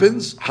what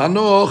happens?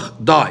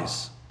 Hanoch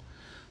dies.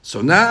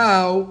 So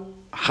now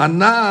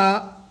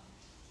Hannah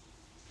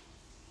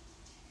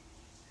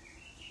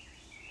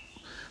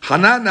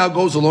now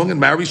goes along and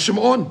marries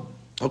Shimon.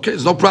 Okay,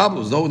 there's no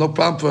problem. There's no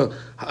problem for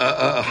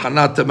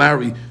Hannah to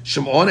marry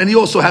Shimon. And he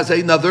also has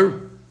another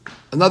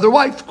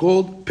wife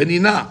called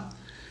Penina.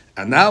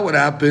 And now what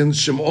happens?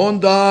 Shimon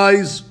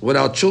dies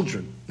without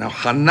children. Now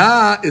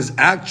Hannah is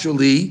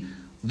actually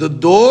the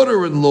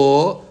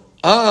daughter-in-law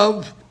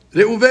of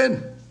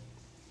Reuven.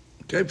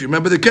 Okay, if you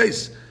remember the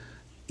case.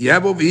 You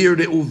have over here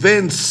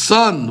Reuven's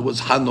son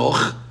was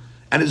Hanoch,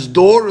 and his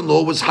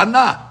daughter-in-law was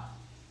Hannah.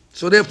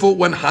 So therefore,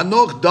 when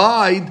Hanoch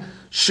died,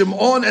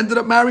 Shimon ended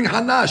up marrying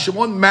Hannah.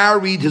 Shimon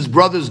married his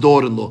brother's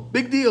daughter-in-law.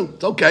 Big deal.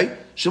 It's okay.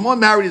 Shimon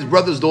married his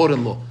brother's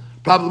daughter-in-law.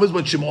 Problem is,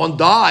 when Shimon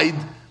died,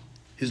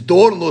 his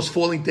daughter-in-law is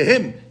falling to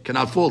him.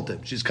 Cannot fall to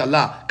him. She's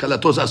Kala.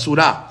 Kalatos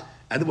Asura.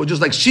 And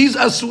just like she's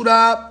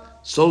Asura,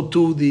 so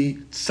too the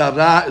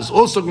Tzara is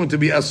also going to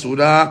be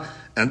Asura.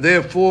 And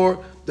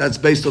therefore, that's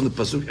based on the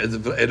pasuk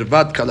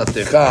Ervat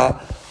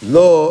Kalatecha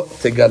Lo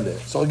Tegale.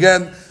 So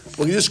again,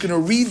 we're just going to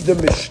read the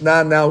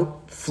Mishnah now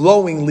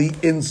flowingly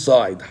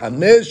inside.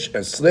 Hamesh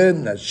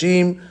Esren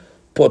Nashim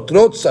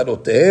Potrot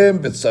Sarotehem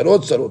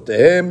V'Tzarot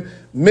Sarotehem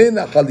Min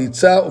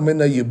HaChalitza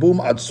U'Min HaYibum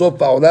Ad Sof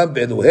HaOlam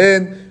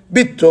Ve'eluhen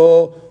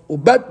Bito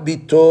Ubat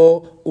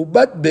Bito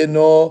Ubat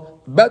Beno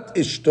Bat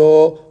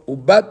Ishto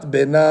Ubat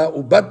Bena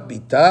Ubat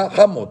Bita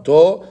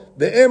Hamoto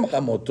Ve'em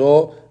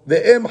Hamoto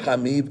Ve'em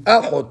Hamiv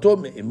Achoto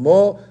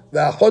Me'imo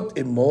Ve'achot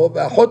Imo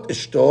Ve'achot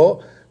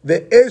Ishto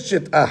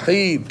Ve'eshet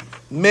Achiv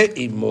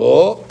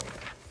Me'imo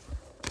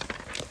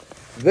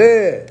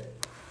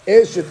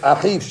ואשת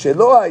אחיו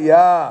שלא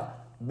היה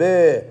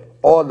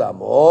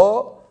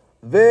בעולמו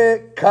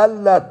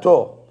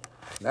וכלתו.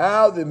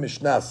 Now the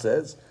Mishnah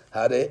says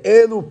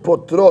Hare'elu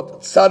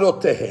potrot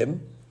tsarotehem.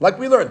 Like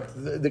we learned,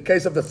 the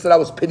case of the tzara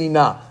was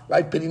penina,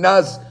 right?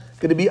 Penina is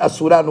going to be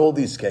asura in all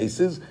these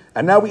cases.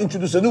 And now we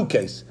introduce a new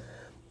case.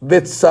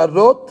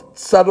 V'tzarot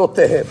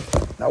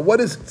tsarotehem. Now what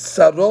is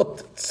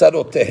tzarot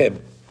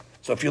tsarotehem?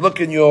 So if you look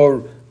in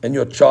your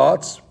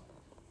charts,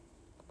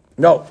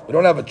 no, we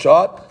don't have a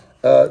chart.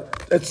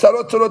 It's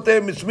tzarot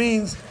tsarotehem, which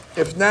means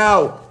if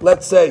now,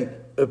 let's say,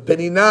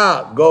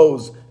 penina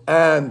goes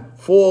and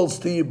falls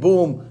to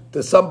yibum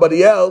to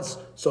somebody else,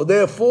 so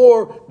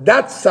therefore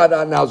that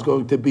tzara now is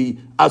going to be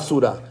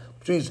asura.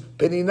 Which means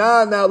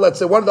penina now, let's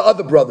say one of the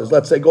other brothers,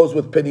 let's say goes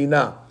with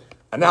penina,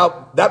 and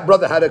now that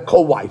brother had a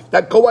co-wife.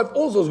 That co-wife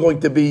also is going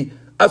to be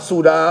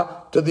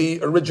asura to the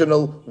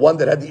original one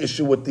that had the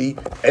issue with the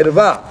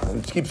erva,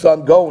 and it keeps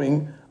on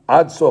going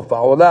ad sof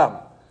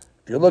ha'olam.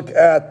 If you look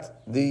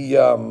at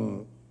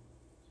the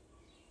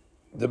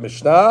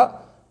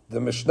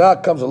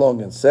Mishnah comes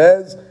along and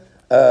says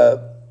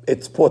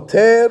it's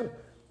poter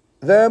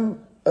them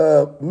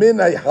min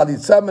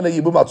halitza min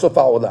yibum ad sof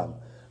ha'olam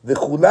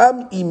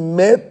v'chulam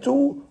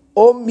imetu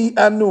o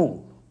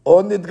mi'anu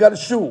o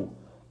nitgarshu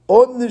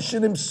o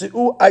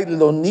shenimseu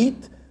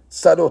ailonit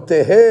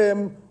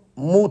tsarotehem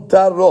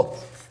mutarot.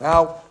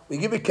 Now we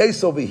give a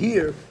case over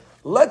here.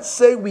 Let's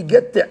say we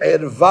get the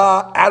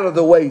erva out of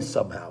the way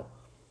somehow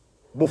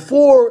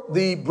before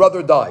the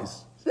brother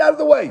dies. It's out of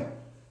the way.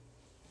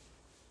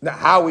 Now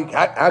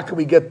how can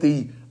we get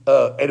the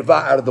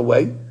erva out of the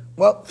way?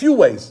 Well, a few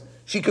ways.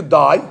 She could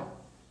die,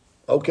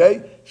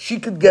 okay? She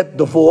could get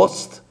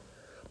divorced.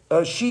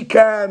 She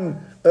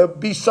can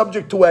be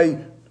subject to a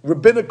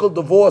rabbinical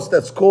divorce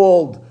that's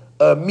called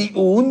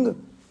mi'un,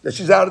 that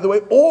she's out of the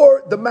way.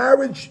 Or the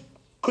marriage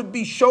could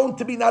be shown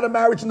to be not a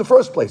marriage in the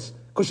first place,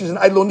 because she's an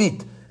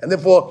ailonit. And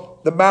therefore,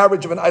 the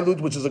marriage of an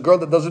ailonit, which is a girl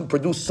that doesn't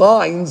produce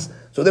signs,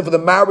 so therefore the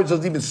marriage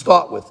doesn't even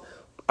start with.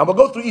 And we'll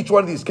go through each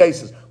one of these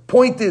cases.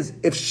 Point is,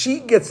 if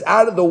she gets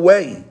out of the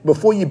way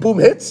before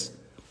Yibum hits,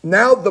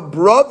 now the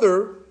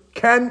brother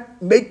can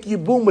make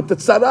Yibum with the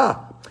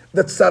tzara.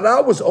 The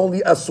tzara was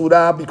only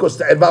asura because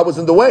the erva was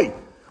in the way.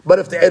 But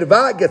if the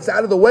erva gets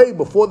out of the way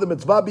before the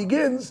mitzvah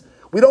begins,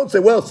 we don't say,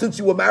 well, since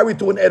you were married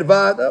to an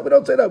erva, no, we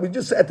don't say that. We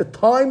just say at the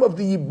time of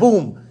the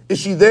Yibum, is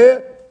she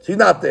there? She's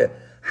not there.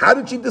 How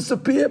did she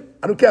disappear?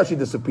 I don't care how she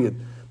disappeared.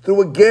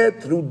 Through a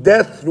get, through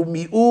death, through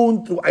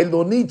mi'un, through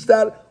ailonit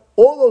star.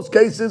 All those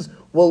cases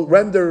will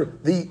render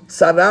the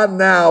tzara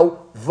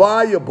now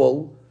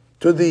viable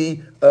to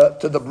the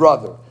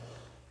brother.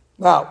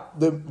 Now,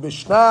 the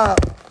Mishnah,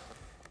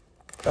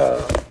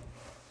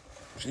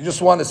 if you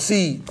just want to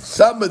see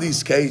some of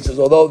these cases,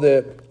 although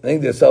I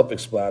think they're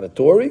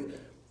self-explanatory,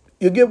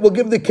 we'll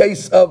give the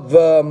case of,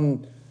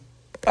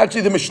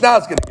 actually the Mishnah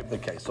is going to give the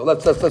case. So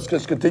let's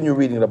just continue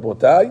reading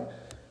Rabotai.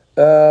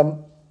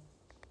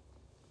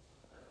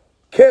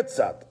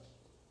 Ketzat,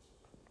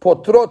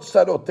 potrot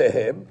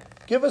sarotehem.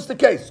 Give us the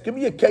case. Give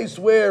me a case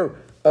where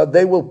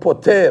they will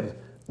poter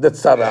the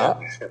tzara.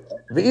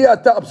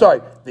 I'm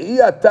sorry.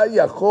 V'iyata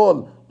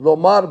yachol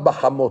lomar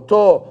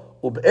b'hamoto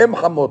u'b'em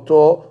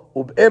hamoto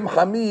u'b'em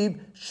hamib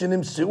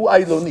shenimseu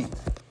ailonit.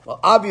 Well,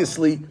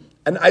 obviously,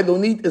 an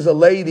ailonit is a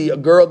lady, a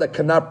girl that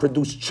cannot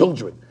produce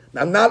children.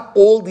 Now, not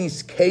all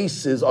these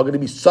cases are going to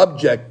be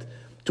subject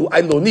to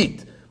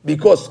ailonit,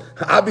 because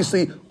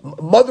obviously,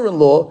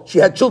 mother-in-law, she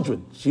had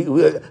children. She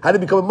had to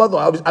become a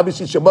mother-in-law.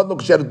 Obviously, she had a mother-in-law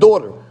because she had a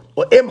daughter.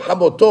 Or em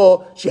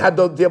hamoto, she had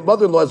their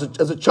mother-in-law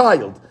as a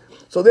child.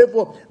 So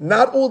therefore,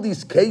 not all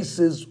these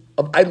cases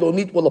of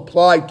ailonit will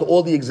apply to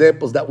all the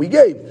examples that we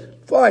gave.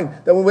 Fine.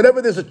 Then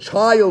whenever there's a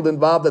child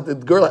involved, that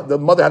the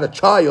mother had a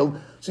child,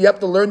 so you have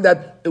to learn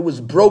that it was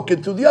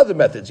broken through the other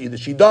methods. Either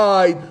she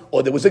died,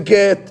 or there was a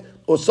get,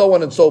 or so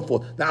on and so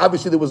forth. Now,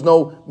 obviously, there was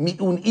no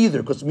mi'un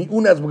either, because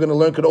mi'un, as we're going to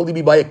learn, could only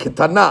be by a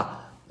ketana.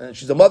 And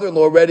she's a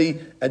mother-in-law already,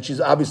 and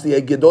she's obviously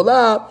a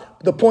gedolah.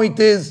 The point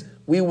is,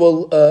 we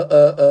will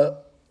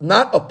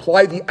not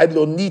apply the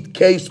ailonit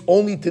case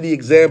only to the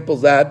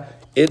examples that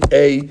it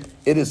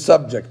is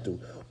subject to.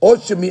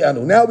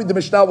 Now the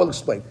Mishnah will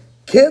explain.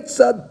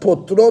 Ketzad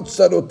potrot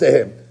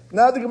sarotehem.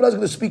 Now the Gemara is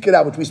going to speak it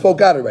out, which we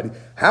spoke out already.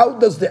 How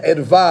does the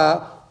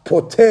erva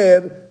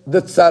poter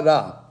the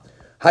tzara?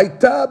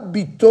 Hayta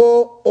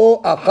bito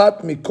o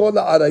achat mikol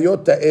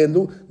ha'arayot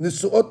ha'elu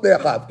nisuot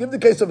le'achav. Give the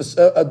case of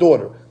a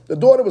daughter. The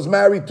daughter was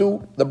married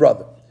to the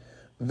brother.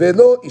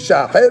 Velo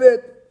isha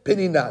acheret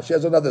penina. She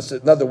has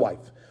another wife.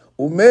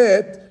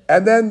 Umet,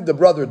 and then the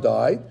brother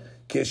died.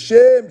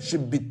 Keshem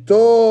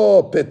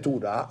shebito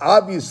petura.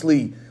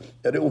 Obviously,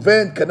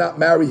 Reuven cannot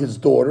marry his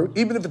daughter,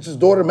 even if it's his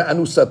daughter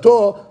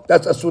me'anusato.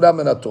 That's asura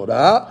min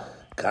haTorah.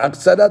 Kak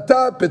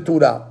tzarata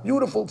petura.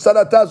 Beautiful.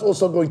 Tzarata is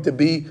also going to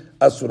be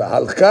asura.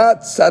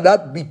 Halchat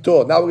tzarat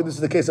bito. Now this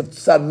is the case of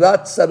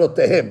tzarat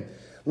tzarotehem.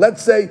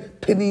 Let's say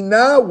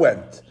Penina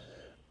went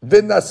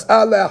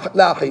v'nas'a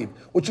la'achiv,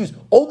 which is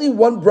only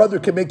one brother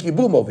can make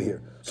yibum over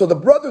here. So the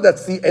brother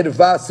that's the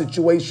erva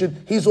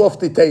situation, he's off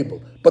the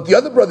table. But the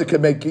other brother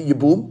can make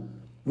yibum.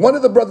 One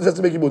of the brothers has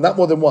to make yibum, not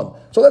more than one.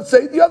 So let's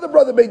say the other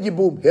brother made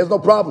yibum. He has no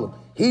problem.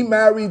 He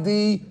married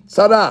the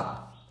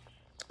tzara.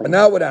 And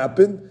now what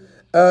happened?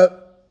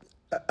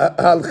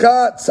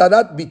 Halcha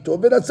tzarat bito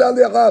v'natzal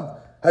li'achav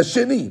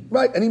hasheni.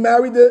 Right, and he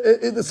married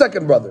the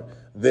second brother.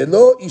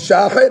 Velo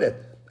isha acheret,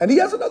 and he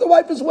has another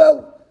wife as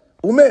well.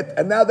 Umet,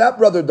 and now that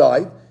brother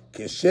died.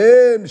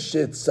 Keshem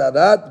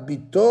shetzarat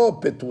bito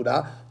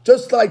petura,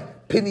 just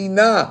like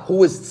Penina, who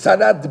was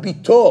tzarat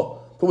bito,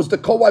 who was the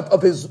co-wife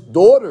of his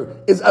daughter,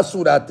 is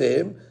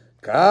asuratem.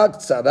 Kak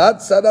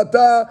tzarat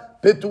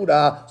tzarata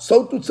petura,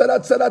 so to tzarat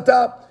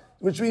tzarata,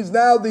 which means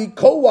now the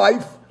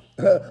co-wife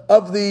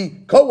of the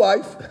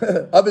co-wife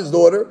of his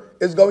daughter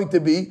is going to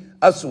be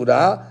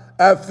asura.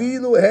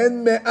 Afilu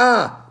hen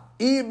me'ah,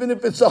 even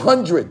if it's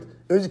 100.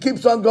 It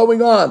keeps on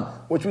going on,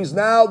 which means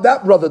now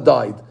that brother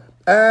died.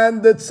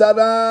 And the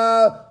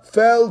tzara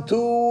fell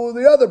to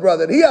the other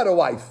brother. He had a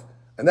wife.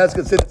 And that's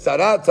considered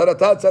tzara,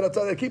 tzarata,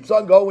 tzarata. It keeps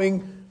on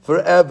going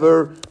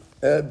forever.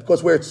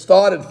 Because where it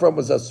started from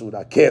was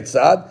asura.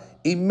 Ketzad,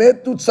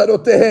 imetu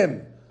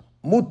tzarotehem,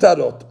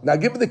 mutarot. Now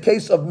give me the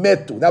case of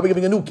metu. Now we're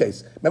giving a new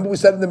case. Remember we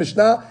said in the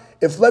Mishnah,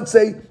 if let's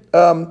say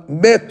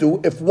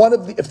metu, if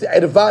the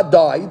erva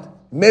died,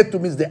 metu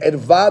means the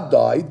erva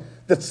died,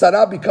 the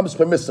tzara becomes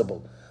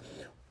permissible.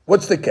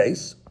 What's the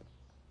case?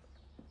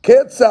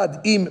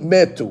 Ketzad im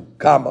metu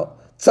kama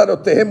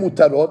tzarotehem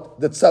mutarot.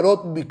 The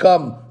tzarot will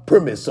become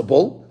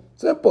permissible.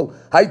 Simple.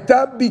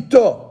 Hayta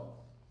bito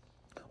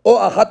o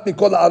achat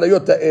mikol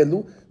ha'arayot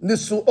ha'elu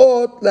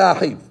nisuot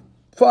la'achiv.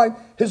 Fine.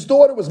 His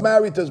daughter was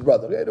married to his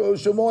brother.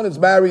 Shimon is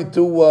married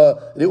to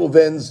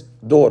Reuven's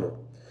daughter.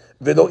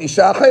 Velo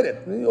isha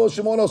acheret.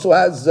 Shimon also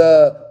has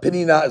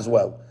Penina as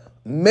well.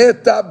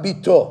 Meta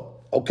bito.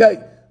 Okay.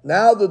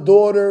 Now the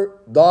daughter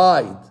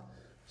died.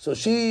 So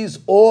she's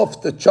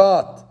off the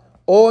chart.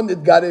 Or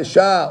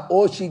nitgaresha,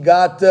 or she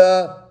got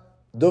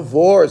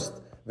divorced.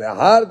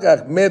 Now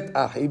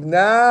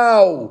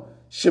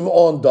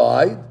Shimon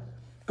died.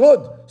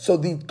 Good. So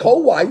the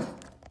co-wife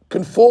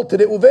can fall to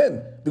the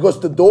Reuven because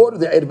the daughter,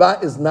 the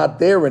erva, is not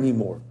there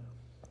anymore.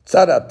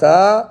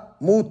 Tzarata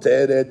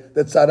muteret.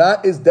 The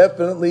tzara is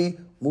definitely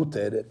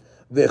muteret.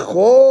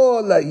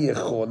 V'chola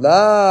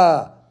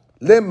yechola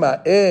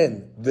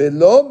lema'en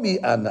velo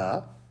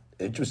mi'ana.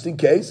 Interesting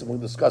case, and we'll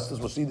discuss this,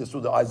 we'll see this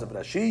through the eyes of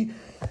Rashi,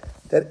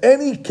 that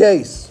any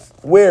case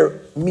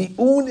where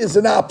mi'un is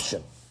an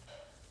option,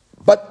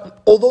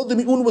 but although the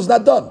mi'un was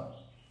not done,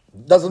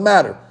 doesn't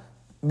matter.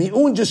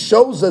 Mi'un just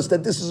shows us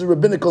that this is a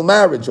rabbinical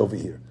marriage over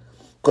here.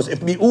 Because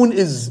if mi'un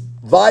is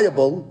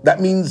viable,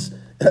 that means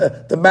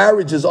the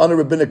marriage is on a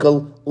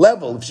rabbinical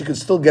level, if she can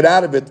still get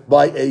out of it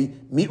by a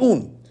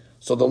mi'un.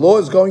 So the law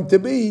is going to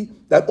be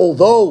that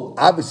although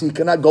obviously he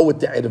cannot go with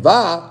the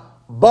irva,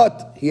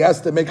 but he has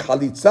to make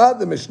chalitza,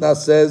 the Mishnah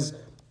says,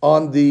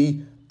 on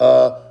the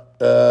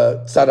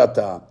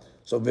tzarata.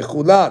 So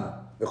v'chulan,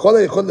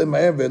 v'chol ha'yichol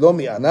l'ma'em ve'lo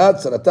mi'ana,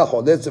 tzarata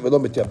choletz ve'lo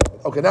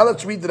mityavet. Okay, now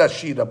let's read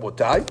Rashi,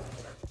 Rabotai,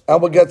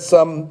 and we'll get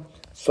some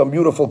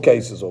beautiful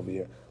cases over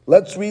here.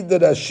 Let's read the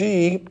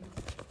Rashi.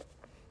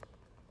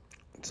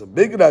 It's a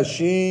big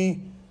Rashi.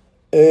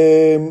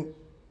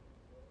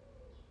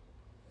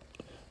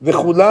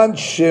 V'chulan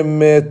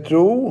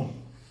shemetu.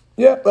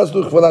 Yeah, let's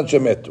do v'chulan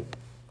shemetu.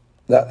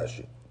 Not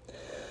Rashi.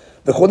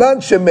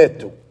 V'chulan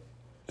shemetu.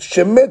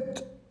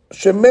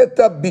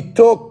 Shemeta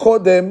bito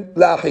kodem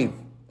la'achiv.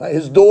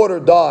 His daughter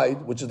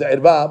died, which is the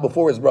erva,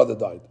 before his brother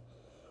died.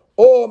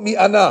 O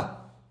mi'ana.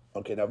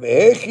 Okay, now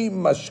vehechi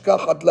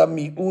mashkachat la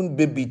mi'un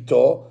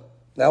bebito.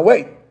 Now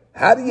wait,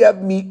 how do you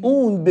have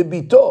mi'un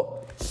bebito?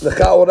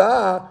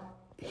 L'chaora,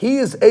 he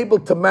is able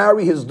to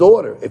marry his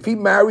daughter. If he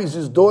marries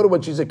his daughter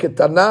when she's a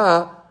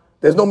ketana,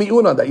 there's no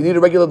mi'un on that. You need a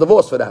regular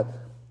divorce for that.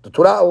 The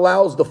Torah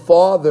allows the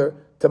father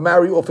to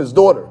marry off his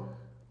daughter.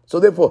 So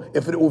therefore,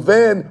 if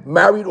Reuven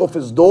married off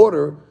his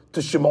daughter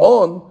to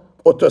Shimon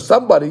or to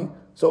somebody,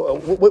 so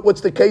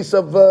what's the case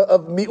of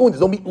mi'un?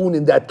 There's no mi'un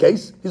in that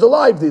case. He's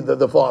alive,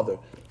 the father.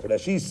 But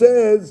as she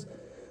says,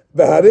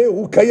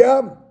 v'harehu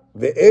kayam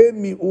ve'en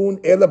mi'un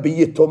ela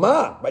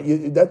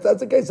b'yitoma. That's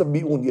the case of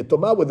mi'un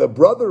yitoma, where the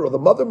brother or the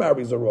mother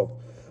marries her off.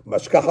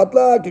 Mashkachat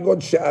la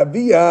kigon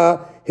she'avia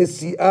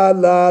hisi'a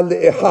la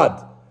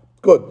le'ehad.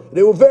 Good.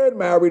 Reuven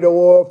married her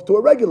off to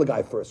a regular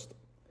guy first.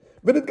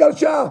 V'nit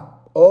garsha.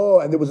 Oh,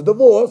 and there was a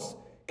divorce.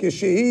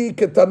 Kishehi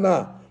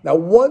ketana. Now,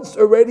 once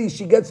already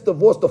she gets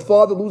divorced, the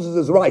father loses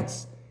his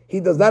rights. He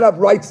does not have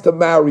rights to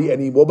marry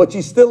anymore, but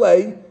she's still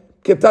a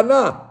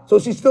ketana. So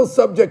she's still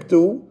subject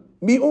to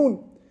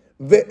mi'un.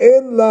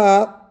 Ve'en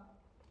la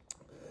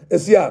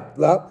esyat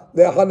la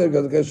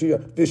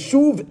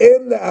v'shuv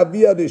en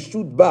la'avia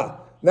reshut ba.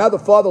 Now the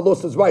father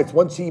lost his rights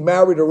once he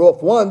married her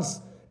off once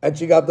and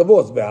she got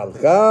divorced.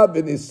 Ve'alcha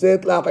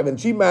v'niset la'achem, and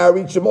she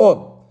married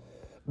Shimon.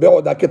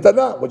 Be'oda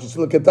ketana, which is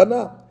still a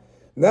ketana.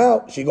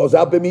 Now she goes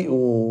out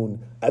b'mi'un,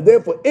 and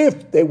therefore,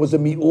 if there was a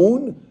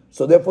mi'un,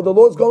 so therefore the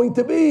law is going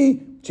to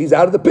be she's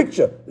out of the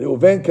picture.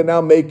 Reuven can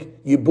now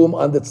make yibum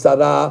on the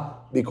tzara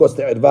because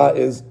the erva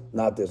is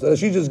not there. So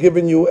she's just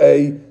giving you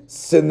a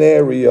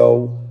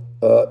scenario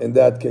in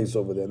that case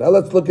over there. Now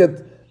let's look at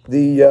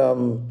the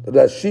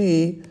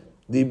Rashi,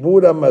 the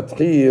Bura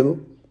Matril.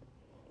 'Cause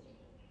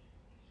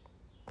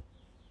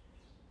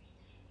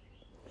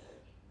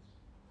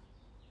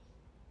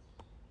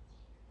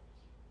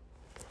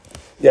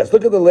Yes,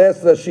 look at the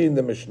last Rashi in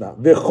the Mishnah.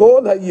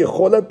 V'chol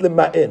ha'yicholat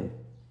lema'in.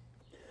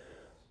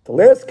 The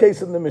last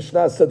case in the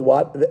Mishnah said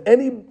what? That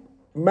any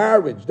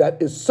marriage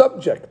that is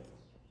subject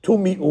to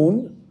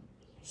mi'un,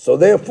 so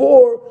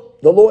therefore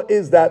the law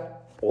is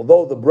that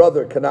although the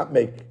brother cannot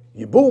make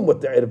yibum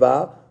with the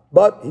irva,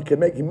 but he can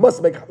make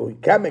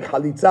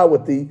halitza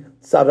with the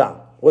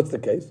tzara. What's the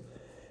case?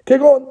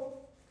 Kegon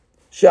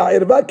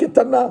she'irva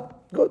kitana.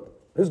 Good.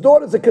 His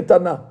daughter's a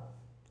kitana.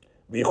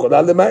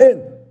 V'yichola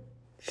lema'in.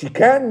 She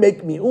can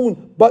make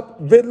mi'un, but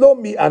velo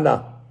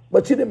mi'ana.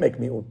 But she didn't make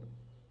mi'un.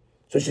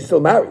 So she's still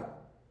married.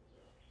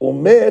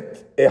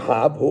 Umet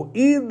ehav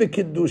hu'il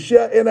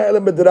v'kiddusha ena ele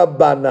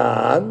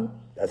midrabbanan.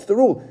 That's the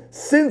rule.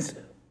 Since,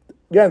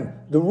 again,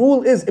 the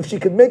rule is if she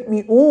can make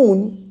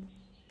mi'un,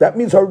 that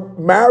means her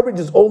marriage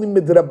is only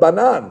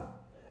midrabbanan.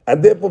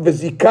 And therefore,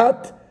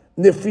 v'zikat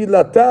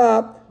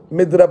nefilata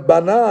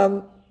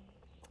midrabbanan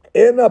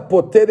ena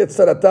poteret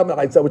sarata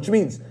me'aitza, which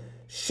means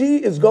she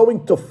is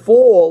going to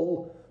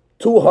fall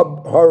to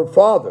her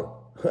father.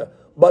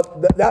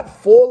 But that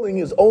falling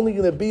is only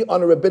going to be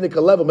on a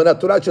rabbinical level.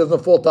 Minat Torah, she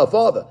doesn't fall to her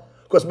father.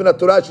 Because Minat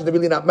Torah, she's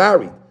really not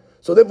married.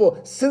 So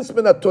therefore, since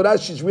Minat Torah,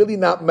 she's really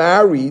not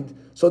married,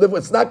 so therefore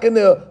it's not going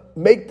to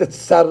make the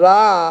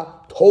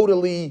tzara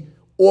totally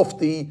off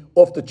the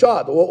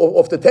chart, or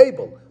off the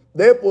table.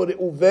 Therefore, the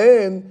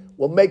Uven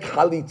will make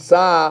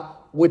halitza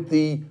with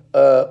the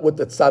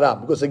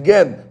tzara. Because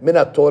again,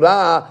 Minat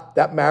Torah,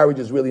 that marriage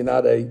is really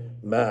not a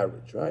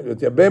marriage, right?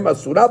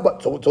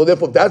 So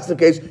therefore, if that's the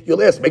case,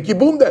 you'll ask, make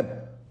yibum then.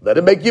 Let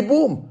him make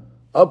yibum.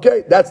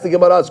 Okay, that's the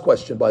Gemara's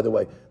question, by the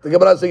way. The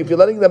Gemara is saying, if you're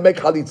letting them make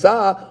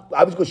chalitza,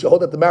 obviously because you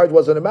hold that the marriage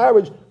wasn't a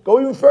marriage, go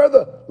even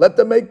further. Let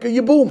them make a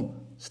yibum.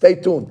 Stay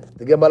tuned.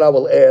 The Gemara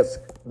will ask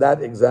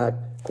that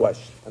exact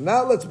question. And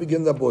now let's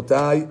begin the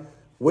botai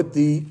with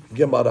the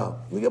Gemara.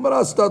 The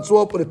Gemara starts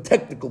off with a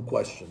technical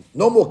question.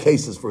 No more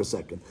cases for a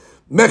second.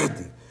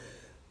 Mechti.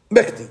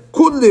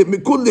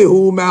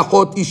 Kullehu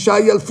ma'achot isha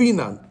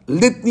yalfinan.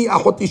 Litni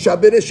achot isha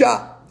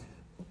beresha.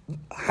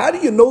 How do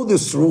you know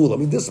this rule? I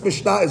mean, this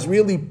Mishnah is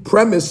really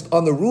premised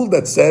on the rule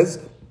that says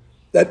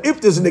that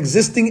if there's an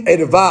existing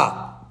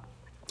erva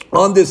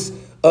on this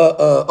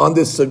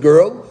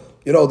girl,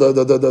 you know,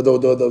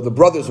 the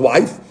brother's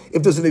wife,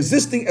 if there's an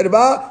existing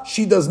erva,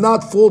 she does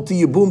not fall to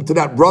yibum to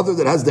that brother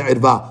that has the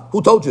erva.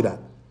 Who told you that?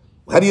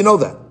 How do you know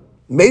that?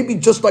 Maybe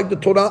just like the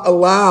Torah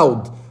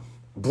allowed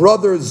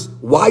brother's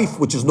wife,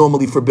 which is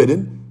normally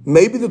forbidden,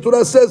 maybe the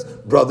Torah says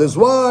brother's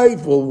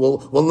wife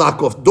will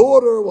knock off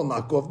daughter, will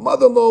knock off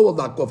mother-in-law, will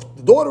knock off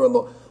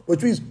daughter-in-law,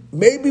 which means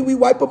maybe we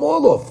wipe them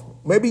all off.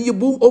 Maybe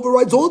Yibum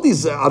overrides all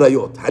these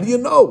arayot. How do you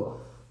know?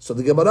 So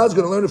the Gemara is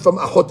going to learn it from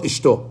Achot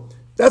Ishto.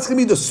 That's going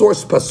to be the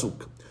source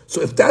pasuk. So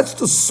if that's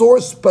the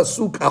source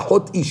pasuk,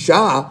 Achot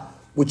Isha,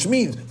 which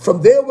means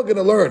from there we're going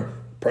to learn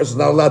person's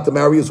not allowed to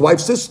marry his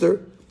wife's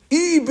sister,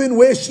 even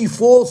where she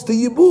falls to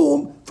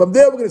Yibum, from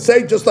there we're going to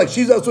say, just like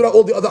she's Asura,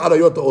 all the other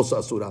Arayot are also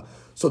Asura.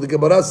 So the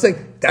Gemara is saying,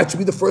 that should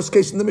be the first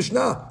case in the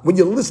Mishnah. When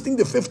you're listing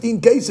the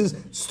 15 cases,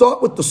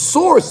 start with the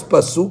source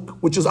Pasuk,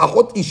 which is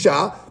Achot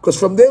Isha, because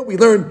from there we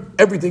learn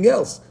everything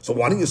else. So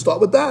why don't you start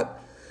with that?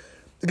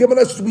 The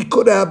Gemara says, we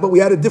could have, but we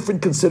had a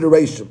different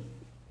consideration.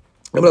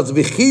 The Gemara says,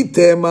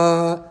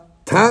 V'chitema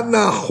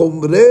tana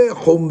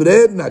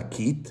chomre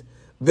nakit,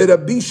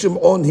 V'Rabbi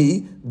Shimon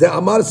hi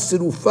de'amar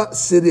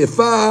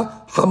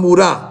sirefa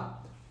hamura.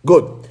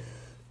 Good.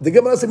 The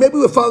Gemara said maybe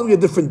we're following a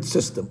different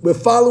system. We're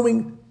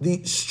following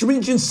the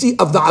stringency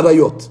of the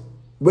arayot.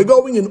 We're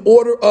going in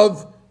order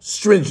of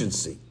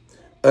stringency,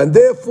 and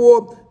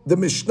therefore the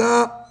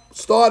Mishnah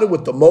started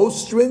with the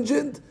most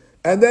stringent,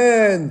 and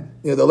then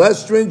the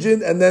less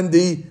stringent, and then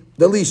the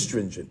least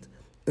stringent.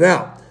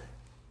 Now,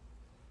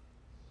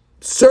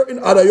 certain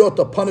arayot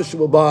are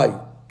punishable by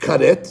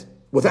karet,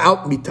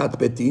 without mitat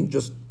betin,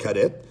 just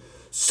karet.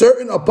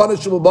 Certain are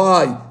punishable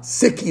by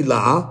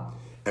sikila,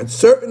 and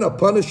certain are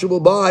punishable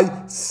by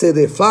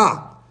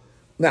serefa.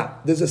 Now,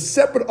 there's a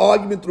separate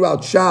argument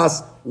throughout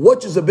Shas,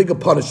 which is a bigger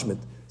punishment,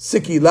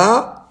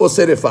 sikila or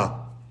serefa.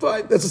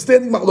 Fine, that's a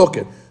standing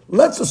machloket.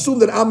 Let's assume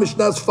that our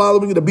Mishnah is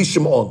following Rabbi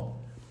Shimon,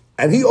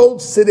 and he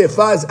holds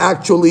serefa is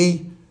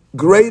actually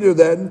greater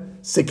than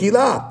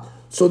sikila.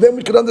 So then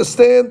we can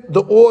understand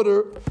the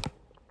order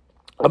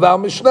of our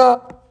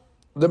Mishnah.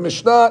 The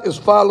Mishnah is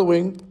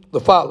following the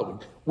following.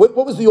 What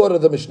was the order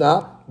of the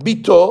Mishnah?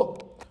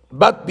 Bito,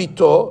 bat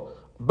beno,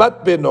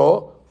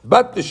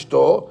 bat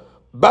ishto,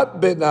 bat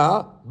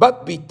bena,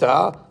 bat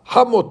bita,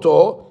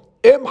 hamoto,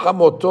 em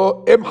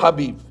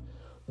habib.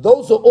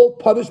 Those are all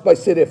punished by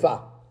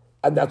serefa.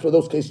 And that's why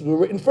those cases were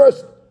written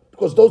first.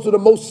 Because those are the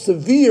most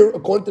severe,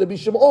 according to Rabbi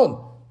Shimon.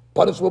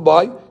 Punishable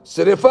by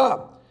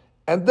serefa.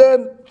 And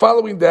then,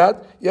 following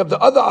that, you have the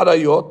other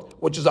arayot,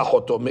 which is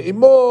achoto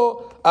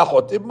me'imo,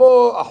 achot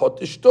imo, achot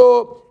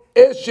ishto,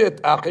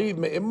 eshet achiv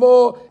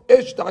me'imo,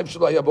 eshet achiv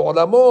shelo haya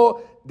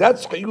ba'olamo.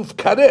 That's chiyuv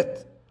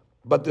karet.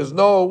 But there's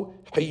no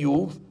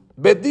chiyuv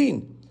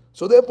bedin.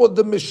 So therefore,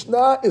 the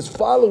Mishnah is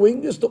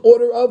following just the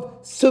order of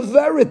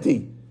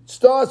severity.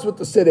 starts with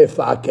the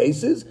serefa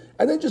cases,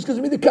 and then just gives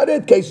me the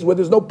karet cases where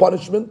there's no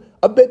punishment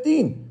of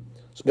bedin.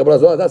 So Gemara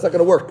says, that's not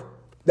going to work.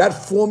 That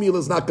formula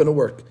is not going to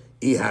work.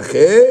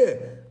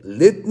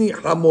 Litni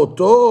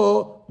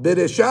hamoto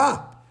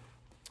beresha.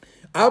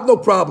 I have no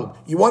problem.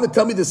 You want to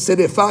tell me the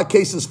serefa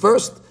cases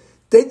first?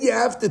 Then you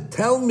have to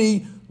tell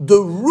me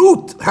the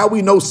root, how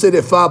we know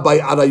serefa by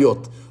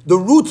arayot. The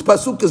root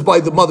pasuk is by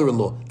the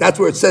mother-in-law. That's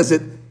where it says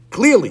it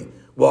clearly.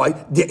 Why?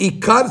 The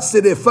ikar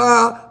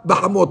serefa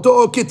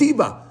b'hamoto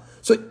ketiva.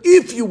 So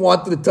if you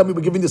wanted to tell me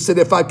we're giving the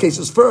serefa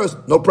cases first,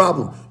 no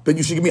problem. But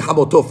you should give me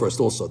hamoto first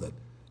also then.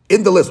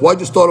 In the list, why'd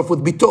you start off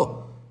with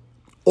bito?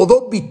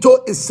 Although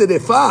bito is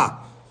serefa,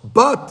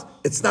 but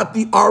it's not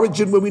the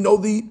origin where we know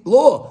the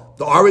law.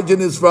 The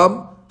origin is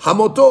from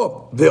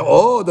hamoto.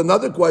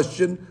 Another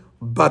question,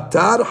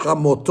 batar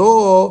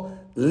hamoto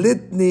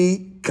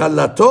litni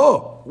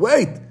kalato.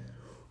 Wait,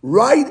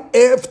 right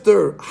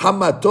after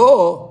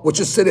hamato, which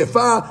is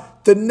serefa,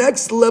 the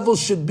next level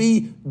should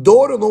be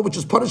daughter-in-law, which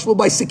is punishable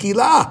by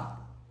sikila.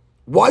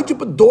 Why'd you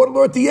put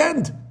daughter-in-law at the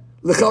end?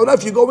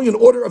 If you're going in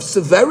order of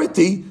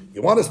severity,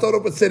 you want to start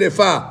off with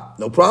serefa,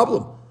 no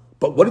problem.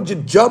 But what did you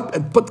jump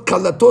and put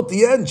kalato at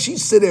the end?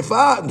 She's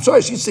serefa.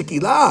 She's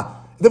sikila.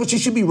 Therefore, she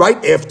should be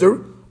right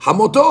after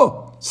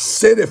hamoto.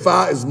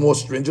 Serefa is more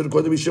stringent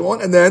according to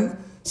Rishon, and then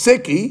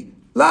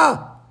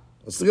sikila.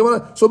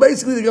 So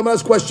basically, the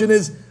Gemara's question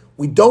is: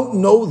 we don't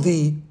know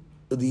the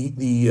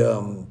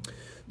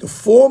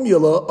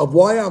formula of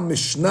why our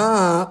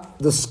Mishnah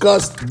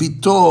discussed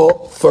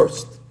bito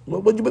first.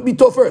 What you put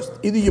bito first?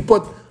 Either you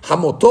put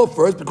hamoto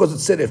first because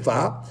it's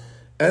serefa,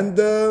 and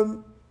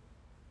then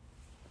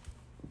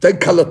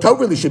kalato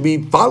really should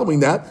be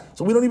following that.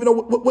 So we don't even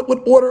know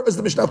what order is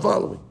the Mishnah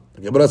following.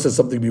 The Gemara says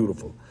something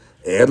beautiful.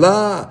 We have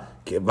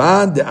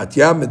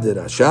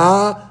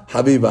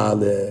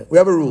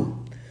a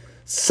rule.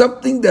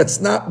 Something that's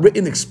not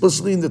written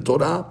explicitly in the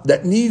Torah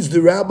that needs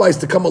the rabbis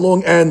to come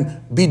along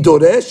and be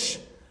doresh,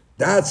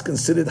 that's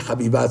considered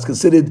habibah. It's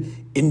considered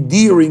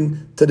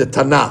endearing to the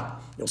Tanah.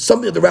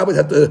 Something that the rabbis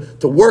have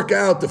to work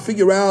out, to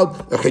figure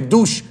out, a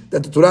chidush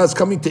that the Torah is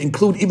coming to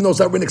include, even though it's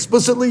not written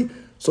explicitly.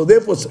 So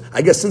therefore,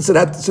 I guess since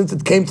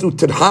it came through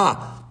Tirha,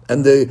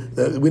 and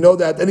we know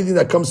that anything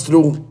that comes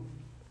through,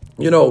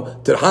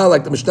 Tirha,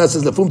 like the Mishnah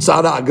says, Lefum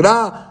Tzara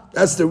Agra,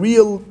 that's the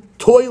real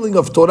toiling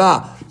of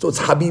Torah. So it's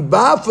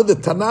habibah for the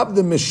Tanah of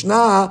the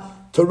Mishnah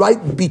to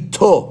write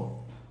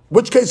bito.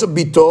 Which case of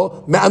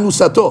bito?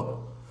 Me'anusato.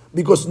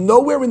 Because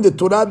nowhere in the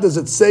Torah does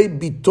it say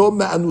bito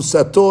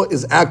me'anusato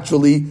is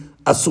actually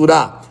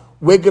asura.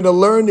 We're going to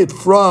learn it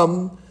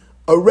from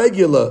a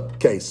regular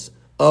case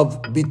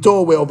of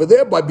bito, where over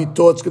there by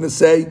bito it's going to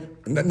say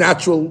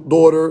natural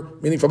daughter,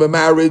 meaning from a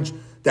marriage,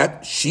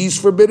 that she's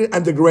forbidden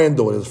and the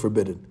granddaughter is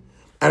forbidden.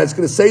 And it's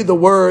going to say the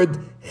word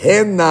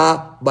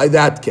henna by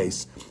that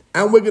case.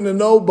 And we're going to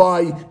know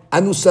by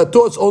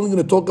anusato, it's only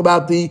going to talk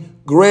about the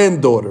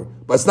granddaughter,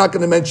 but it's not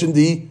going to mention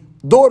the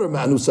daughter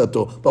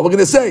anusato. But we're going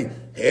to say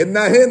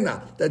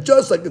henna, that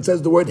just like it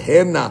says the word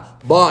henna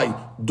by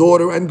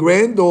daughter and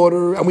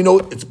granddaughter, and we know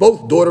it's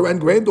both daughter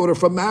and granddaughter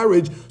from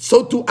marriage,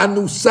 so to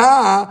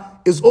anusa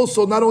is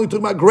also not only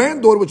talking about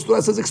granddaughter, which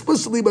Torah says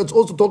explicitly, but it's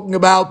also talking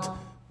about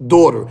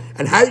daughter.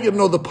 And how are you going to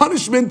know the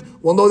punishment?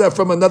 We'll know that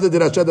from another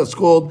dirasha that's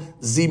called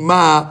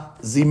zima.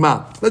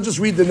 Let's just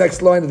read the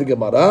next line of the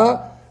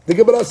Gemara. The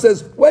Gemara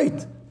says, wait,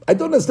 I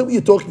don't understand what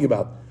you're talking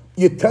about.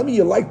 You tell me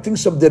you like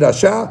things from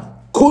dirasha.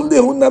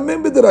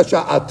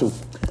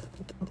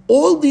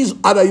 All these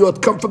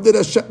arayot come from the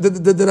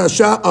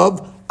dirasha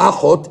of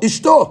achot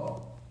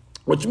ishto.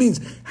 Which means,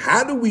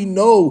 how do we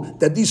know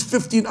that these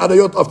 15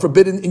 arayot are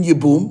forbidden in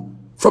Yibum?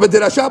 From a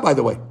dirasha, by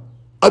the way.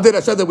 A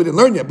dirasha that we didn't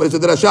learn yet, but it's a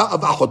dirasha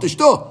of achot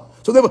ishto.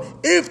 So therefore,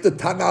 if the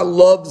Tana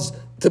loves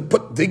to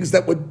put things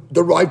that would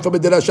derive from a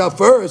dirasha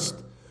first,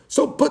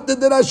 so put the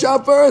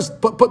dirasha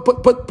first. Put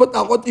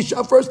achot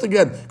isha first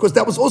again, because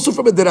that was also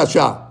from a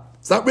dirasha.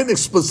 It's not written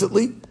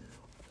explicitly.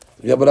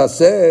 Yabara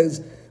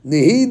says,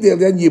 Nihi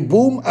delyan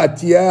yibum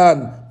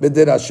atyan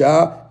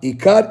bedirasha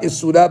ikar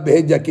isura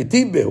behed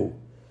yaketim behu.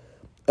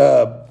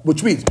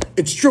 Which means,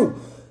 it's true.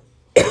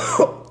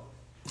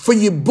 For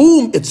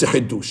Yibum, it's a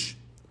chidush.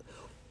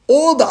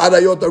 All the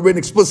arayot are written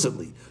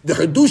explicitly. The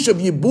chidush of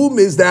Yibum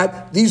is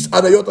that these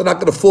arayot are not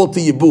going to fall to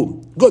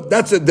Yibum. Good,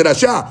 that's a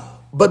dirasha.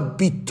 But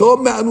bito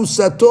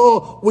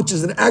me'anusato, which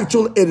is an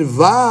actual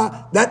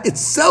irva, that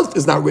itself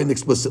is not written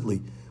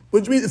explicitly.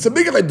 Which means it's a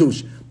bigger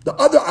chidush. The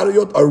other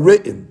arayot are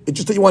written. It's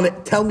just that you want to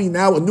tell me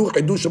now a new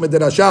chidush of a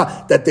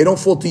dirasha that they don't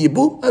fall to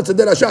Yibum. That's a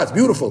dirasha. It's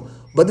beautiful.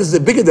 But this is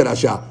a bigger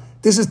dirasha.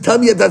 This is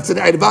telling me that's an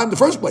irva in the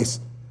first place.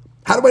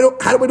 How do I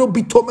know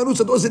bito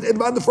me'anusato is an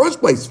irva in the first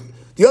place?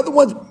 The other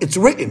ones, it's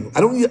written. I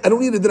don't need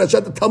a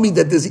dirasha to tell me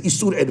that there's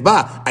isur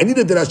irva. I need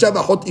a dirasha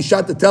v'achot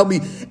isha to tell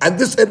me, and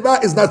this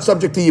irva is not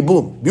subject to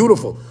Yibum.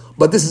 Beautiful.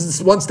 But this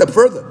is one step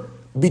further.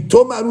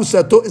 Bito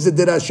me'anusato is a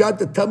dirasha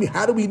to tell me,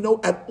 how do we know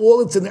at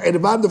all it's an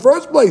irva in the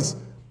first place?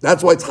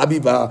 That's why it's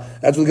Habiba.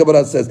 That's what the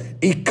Gemara says.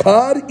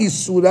 Ikar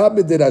isura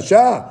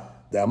medirasha.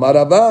 The Amar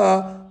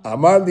Rava,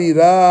 Amar li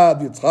Rav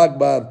Yitzchak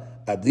bar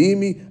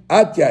adimi,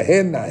 atya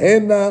henna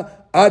henna,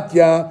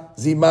 atya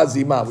zima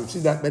zima. We've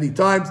seen that many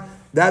times.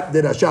 That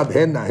the Rashab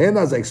henna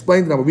henna, as I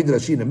explained, and I will read the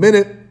Rashi in a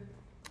minute.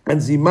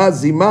 And zima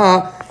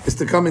zima is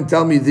to come and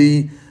tell me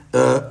the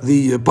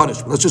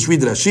punishment. Let's just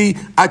read the Rashi.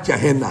 Atya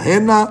henna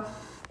henna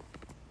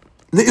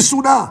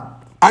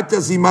le'isuna, atya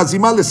zima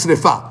zima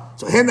le'srefa.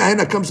 So henna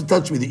henna comes to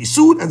touch me the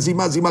isur, and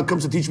zima zima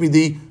comes to teach me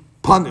the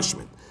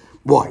punishment.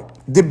 Why?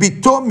 The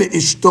bito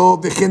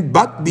me'ishto v'chen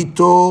bat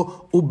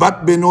bito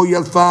ubat beno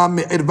yalfa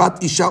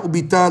me'ervat isha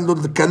ubita lo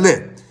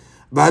l'kaleh.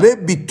 V'are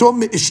bito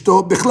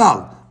me'ishto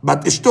b'chlal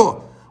bat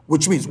ishto,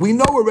 which means we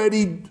know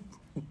already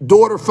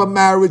daughter from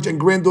marriage and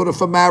granddaughter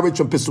from marriage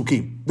from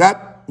Pesukim.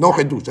 That no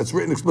chedush. That's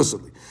written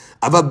explicitly.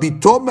 Ava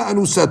bito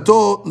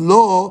me'anusato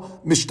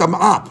lo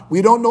mishtama'at.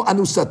 We don't know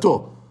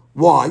anusato.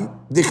 Why?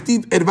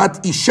 Dichtiv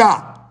ervat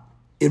isha.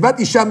 Ervat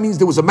isha means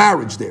there was a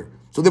marriage there.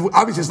 So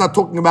obviously it's not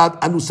talking about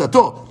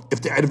anusato.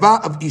 If the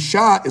erva of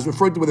isha is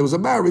referring to where there was a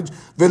marriage,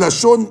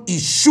 velashon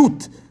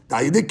ishut,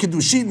 da'ideh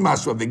kedushin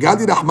mashwa,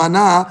 vegali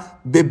rahmana,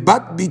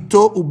 bebat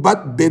bito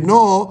ubat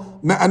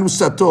beno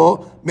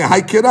me'anusato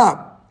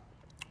me'haikera.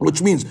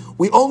 Which means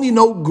we only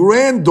know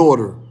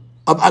granddaughter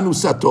of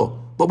anusato,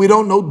 but we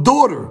don't know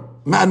daughter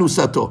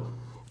me'anusato.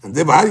 And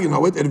therefore, how do you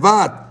know it?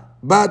 Ervat,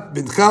 bat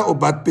bincha or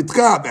bat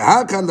pitcha,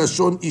 behaka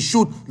lashon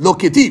ishut lo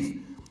ketiv.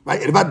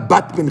 Right? Ervat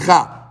bat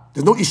bincha.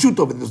 There's no ishut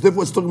over there.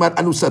 Therefore, it's talking about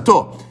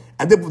anusato.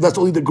 And therefore, that's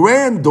only the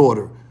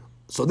granddaughter.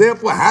 So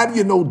therefore, how do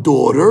you know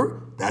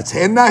daughter? That's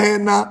henna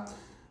henna.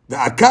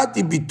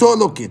 Ve'akati bito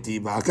lo keti.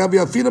 Ve'aka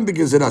ve'afilam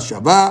begezera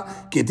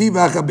shava. Keti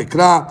ve'aka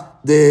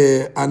bekra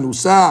de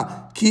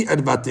anusa ki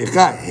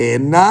ervatecha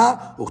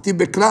henna. Ukti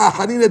bekra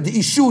acharina de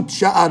ishut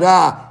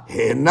sha'ara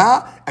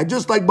henna. And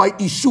just like by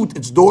ishut,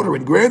 it's daughter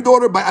and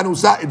granddaughter. By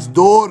anusa, it's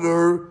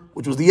daughter,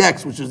 which was the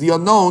X, which is the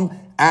unknown,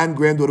 and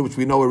granddaughter, which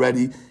we know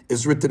already,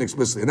 is written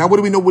explicitly. And now what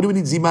do we know? What do we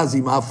need zima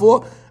zima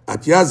for?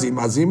 Atya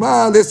zima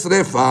zima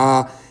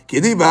lesrefa.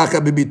 Kedi vacha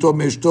bibito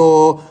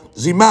meshto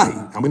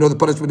zimahi. And we know the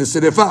punishment is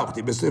serefa.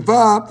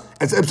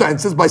 And it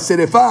says by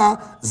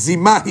serefa,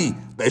 zimahi.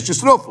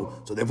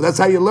 So therefore that's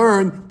how you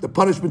learn the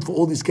punishment for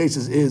all these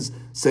cases is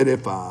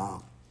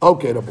serefa.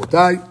 Okay,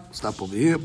 Rabotai, stop over here.